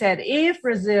presidency, and I said, if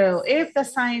Brazil, if the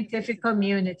scientific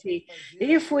community,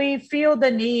 if we feel the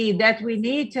need that we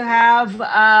need to have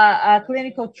a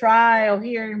clinical trial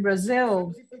here in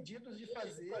Brazil,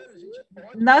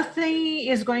 nothing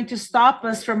is going to stop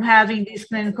us from having these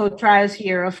clinical trials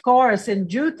here. Of course, and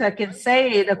Jutta can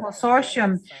say the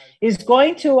consortium is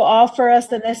going to offer us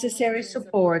the necessary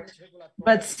support.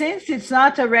 But since it's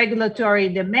not a regulatory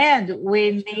demand,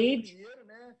 we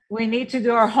need to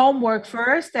do our homework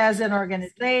first as an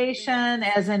organization,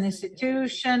 as an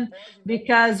institution,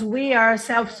 because we are a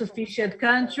self-sufficient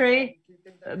country,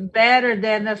 better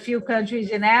than a few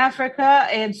countries in Africa.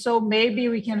 And so maybe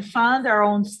we can fund our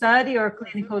own study or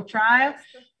clinical trial.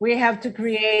 We have to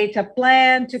create a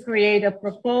plan, to create a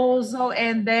proposal,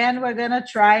 and then we're going to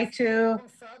try to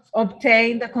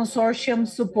obtain the consortium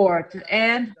support.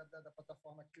 And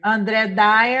André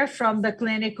Dyer from the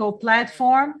clinical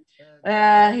platform,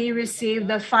 he received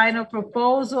the final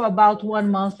proposal about 1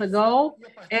 month ago,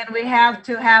 and we have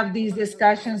to have these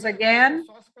discussions again.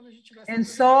 And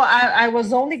so I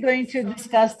was only going to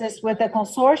discuss this with the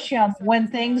consortium when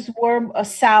things were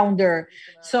sounder.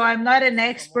 So I'm not an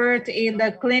expert in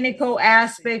the clinical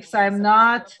aspects. I'm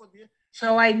not.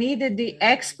 So I needed the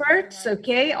experts,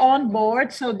 okay, on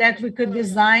board so that we could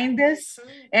design this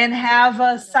and have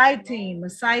a side team,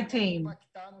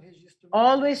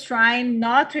 always trying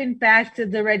not to impact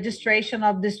the registration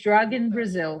of this drug in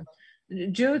Brazil.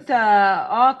 Jutta,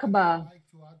 Okba.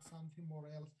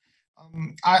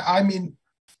 I mean,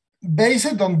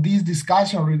 based on this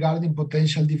discussion regarding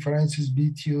potential differences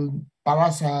between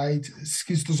parasites,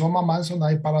 Schistosoma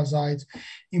mannsoni parasites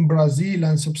in Brazil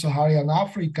and sub-Saharan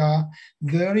Africa,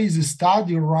 there is a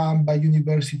study run by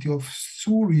University of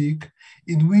Zurich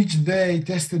in which they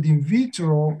tested in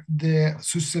vitro the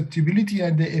susceptibility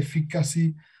and the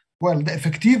efficacy, well, the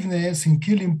effectiveness in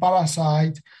killing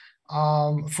parasites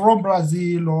from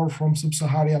Brazil or from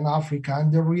sub-Saharan Africa.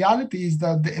 And the reality is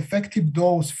that the effective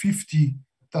dose 50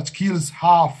 that kills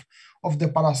half of the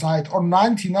parasite, or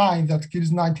 99 that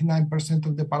kills 99%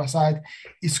 of the parasite,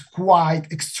 is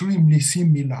quite extremely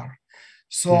similar.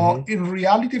 So in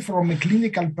reality, from a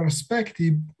clinical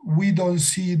perspective, we don't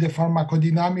see the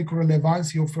pharmacodynamic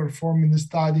relevancy of performing the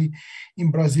study in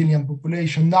Brazilian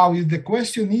population. Now, if the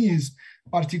question is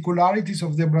particularities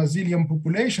of the Brazilian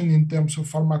population in terms of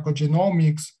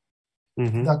pharmacogenomics,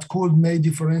 that could make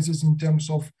differences in terms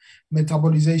of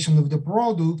metabolization of the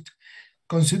product,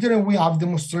 considering we have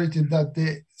demonstrated that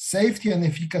the safety and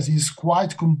efficacy is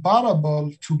quite comparable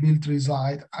to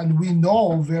biltricide, and we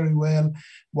know very well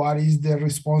what is the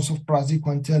response of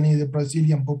Praziquantel in the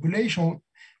Brazilian population,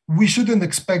 we shouldn't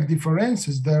expect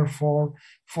differences, therefore,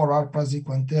 for our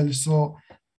Praziquantel. So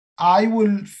I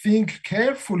will think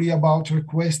carefully about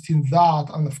requesting that.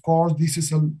 And of course, this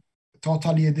is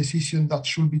totally a decision that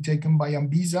should be taken by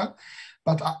Anvisa,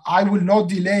 but I will not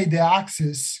delay the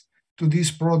access to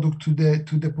this product to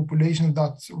the population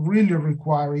that really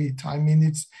require it. I mean,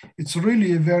 it's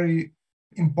really a very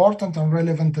important and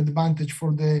relevant advantage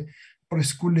for the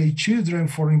preschool age children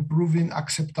for improving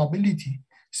acceptability,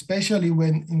 especially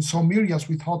when in some areas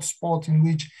with hotspots in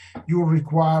which you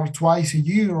require twice a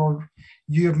year or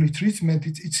yearly treatment,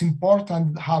 it's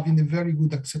important having a very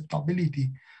good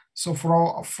acceptability. So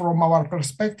from our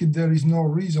perspective, there is no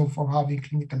reason for having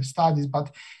clinical studies, but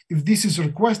if this is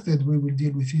requested, we will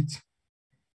deal with it.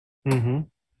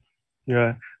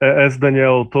 Yeah, as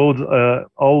Daniel told,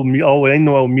 all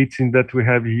annual meeting that we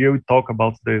have here, we talk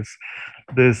about this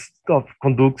of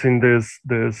conducting this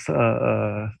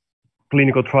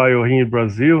clinical trial here in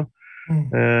Brazil.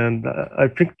 And I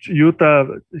think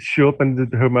Jutta, she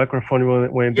opened her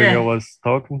microphone when Daniel was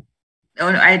talking.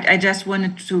 I just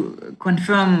wanted to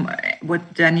confirm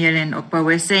what Daniel and Okba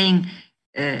were saying.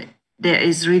 There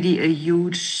is really a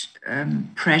huge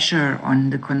pressure on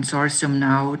the consortium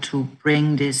now to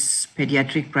bring this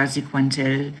pediatric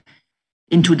Praziquantel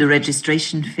into the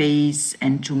registration phase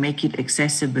and to make it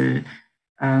accessible.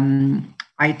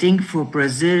 I think for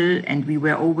Brazil, and we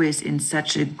were always in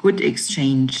such a good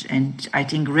exchange and I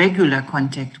think regular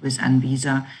contact with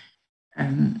Anvisa,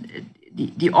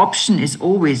 the option is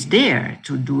always there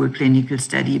to do a clinical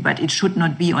study, but it should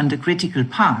not be on the critical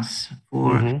path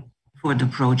for the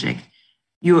project.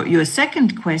 Your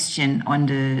second question on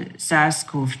the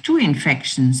SARS-CoV-2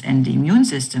 infections and the immune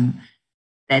system,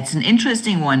 that's an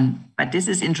interesting one, but this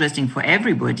is interesting for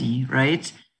everybody,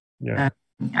 right? Yeah.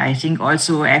 I think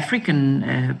also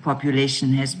African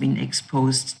population has been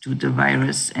exposed to the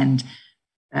virus, and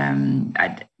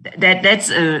that's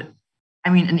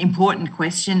an important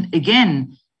question.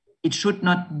 Again, it should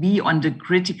not be on the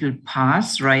critical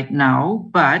path right now,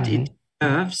 but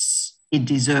it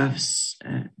deserves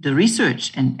the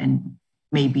research and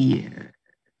maybe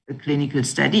a clinical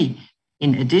study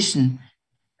in addition.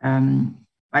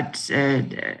 But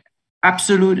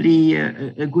absolutely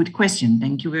a good question.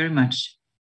 Thank you very much.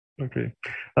 Okay.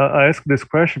 I asked this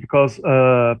question because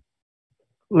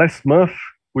last month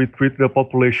we treated the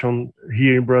population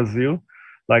here in Brazil,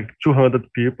 like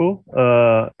 200 people,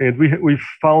 and we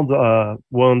found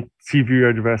one severe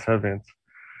adverse event.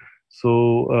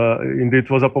 So indeed, it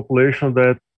was a population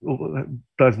that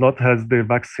does not have the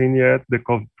vaccine yet, the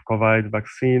COVID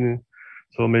vaccine.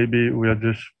 So maybe we are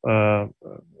just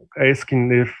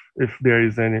asking if there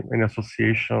is any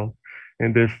association,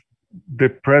 and if the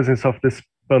presence of this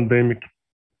pandemic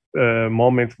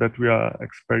moment that we are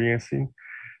experiencing,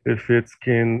 if it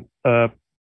can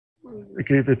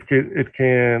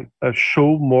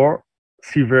show more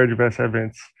severe adverse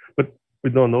events, but we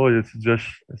don't know. It's just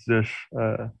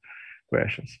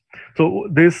questions. So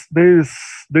these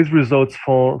results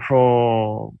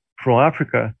from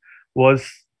Africa was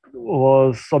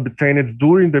obtained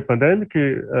during the pandemic.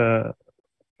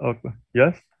 Okay.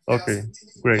 Yes. Okay.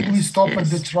 Great. We stopped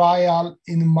the trial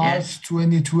in March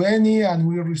 2020, and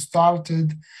we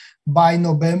restarted by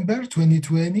November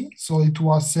 2020. So it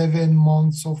was 7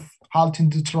 months of halting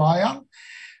the trial.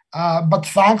 But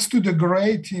thanks to the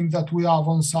great team that we have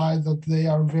on site, that they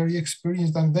are very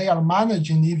experienced and they are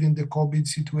managing even the COVID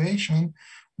situation,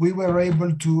 we were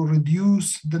able to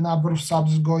reduce the number of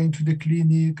subjects going to the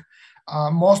clinic.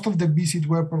 Most of the visits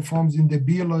were performed in the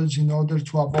village in order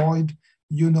to avoid,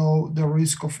 the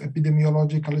risk of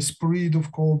epidemiological spread of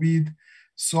COVID.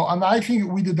 So, and I think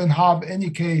we didn't have any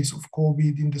case of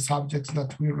COVID in the subjects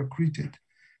that we recruited,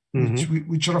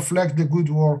 which reflect the good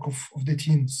work of the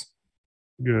teams.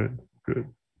 Good.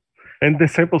 And the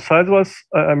sample size was,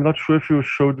 I'm not sure if you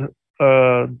showed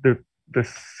the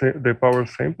power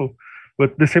sample,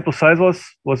 but the sample size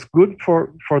was good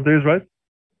for this, right?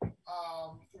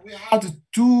 We had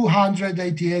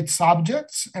 288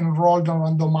 subjects enrolled and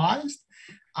randomized,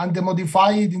 and the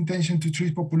modified intention to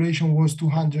treat population was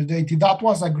 280. That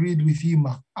was agreed with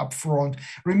EMA upfront.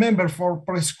 Remember, for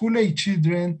preschool age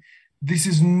children, this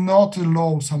is not a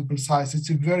low sample size. It's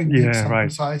a very big sample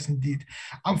size indeed.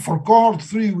 And for cohort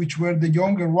 3, which were the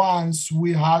younger ones,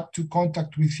 we had to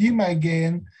contact with EMA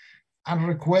again and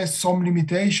request some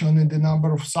limitation in the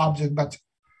number of subjects. But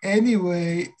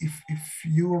anyway, if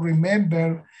you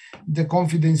remember the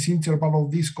confidence interval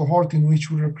of this cohort in which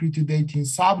we recruited 18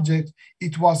 subjects,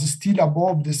 it was still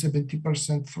above the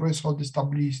 70% threshold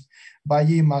established by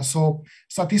EMA. So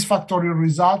satisfactory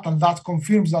result, and that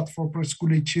confirms that for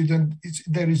preschool age children,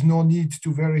 there is no need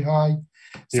to very high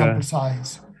sample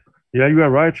size. Yeah, you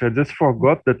are right. I just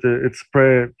forgot that it's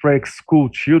pre-school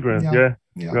children. Yeah,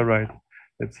 you are right.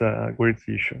 It's a great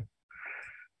issue.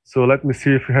 So let me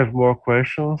see if we have more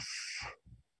questions.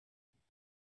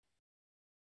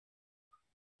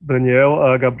 Daniel,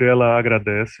 a Gabriela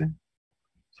agradece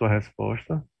sua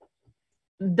resposta.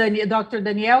 Dr.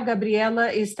 Daniel,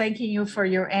 Gabriela is thanking you for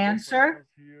your answer.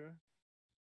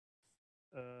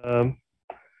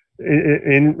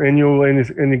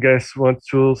 Any guests want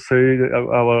to say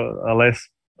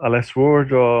a last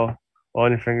word or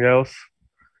anything else?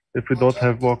 If we don't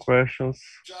have more questions.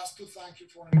 Just to thank you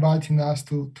for inviting us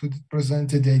to present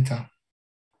the data.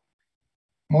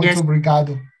 Muito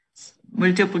obrigado.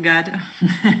 Muito obrigado.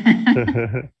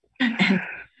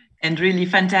 and really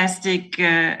fantastic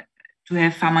to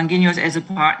have Farmanguinhos as a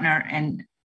partner. And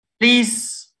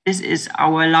please, this is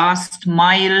our last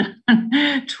mile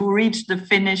to reach the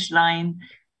finish line.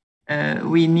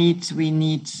 We need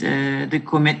the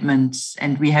commitments,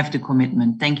 and we have the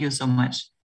commitment. Thank you so much.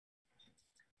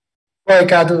 Bom,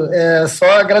 Ricardo,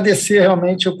 só agradecer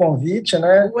realmente o convite,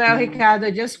 né? Well, Ricardo,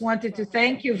 I just wanted to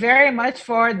thank you very much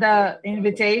for the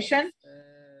invitation.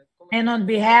 And on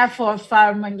behalf of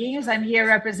Farmanguinhos, I'm here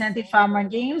representing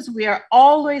Farmanguinhos. We are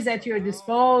always at your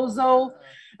disposal,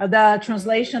 the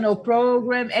translational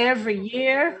program every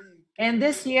year. And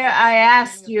this year I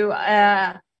asked you,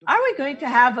 are we going to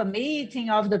have a meeting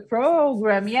of the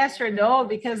program? Yes or no?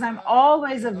 Because I'm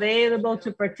always available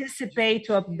to participate,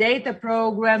 to update the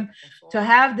program, to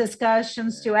have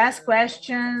discussions, to ask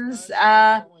questions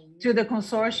to the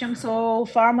consortium. So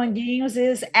Farmanguinhos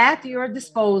is at your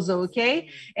disposal, okay?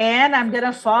 And I'm going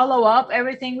to follow up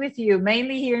everything with you,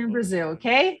 mainly here in Brazil,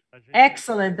 okay?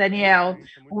 Excellent, Daniel.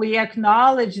 We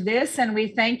acknowledge this and we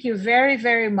thank you very,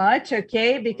 very much,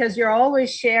 okay? Because you're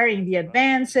always sharing the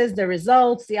advances, the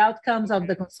results, the outcomes of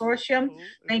the consortium.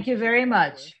 Thank you very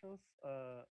much.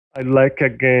 I'd like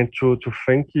again to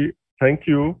thank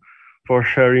you for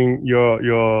sharing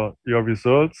your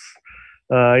results.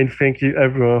 And thank you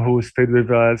everyone who stayed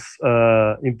with us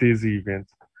in this event.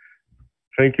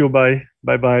 Thank you. Bye.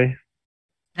 Bye-bye.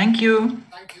 Thank you.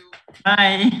 Thank you.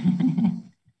 Bye.